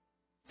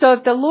 So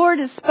if the Lord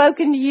has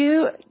spoken to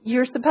you,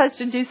 you're supposed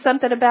to do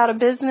something about a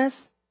business,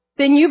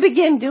 then you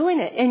begin doing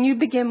it and you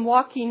begin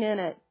walking in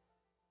it.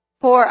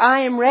 For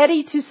I am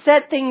ready to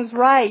set things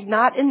right,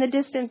 not in the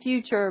distant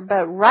future,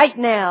 but right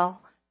now.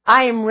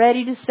 I am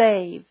ready to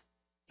save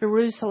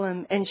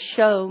Jerusalem and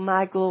show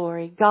my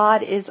glory.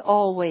 God is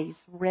always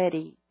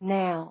ready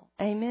now.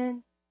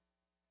 Amen.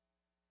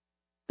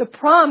 The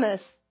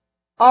promise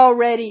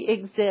already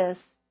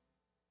exists.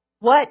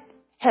 What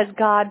has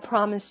God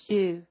promised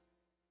you?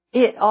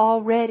 It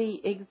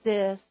already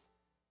exists.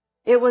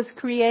 It was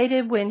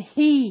created when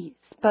He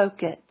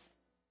spoke it.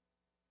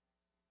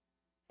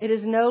 It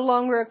is no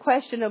longer a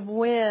question of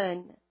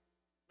when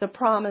the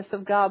promise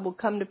of God will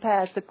come to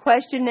pass. The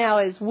question now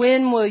is,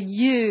 when will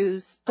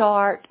you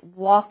start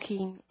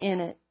walking in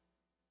it?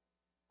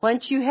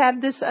 Once you have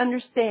this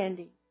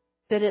understanding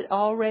that it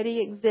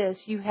already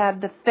exists, you have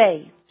the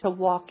faith to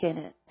walk in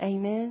it.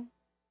 Amen?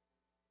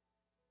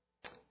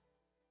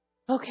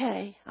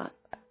 Okay,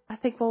 I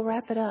think we'll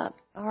wrap it up.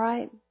 All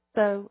right?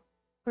 So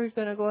we're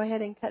going to go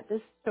ahead and cut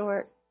this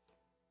short.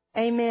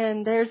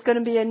 Amen. There's going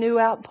to be a new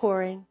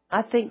outpouring.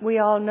 I think we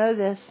all know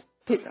this.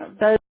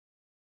 Those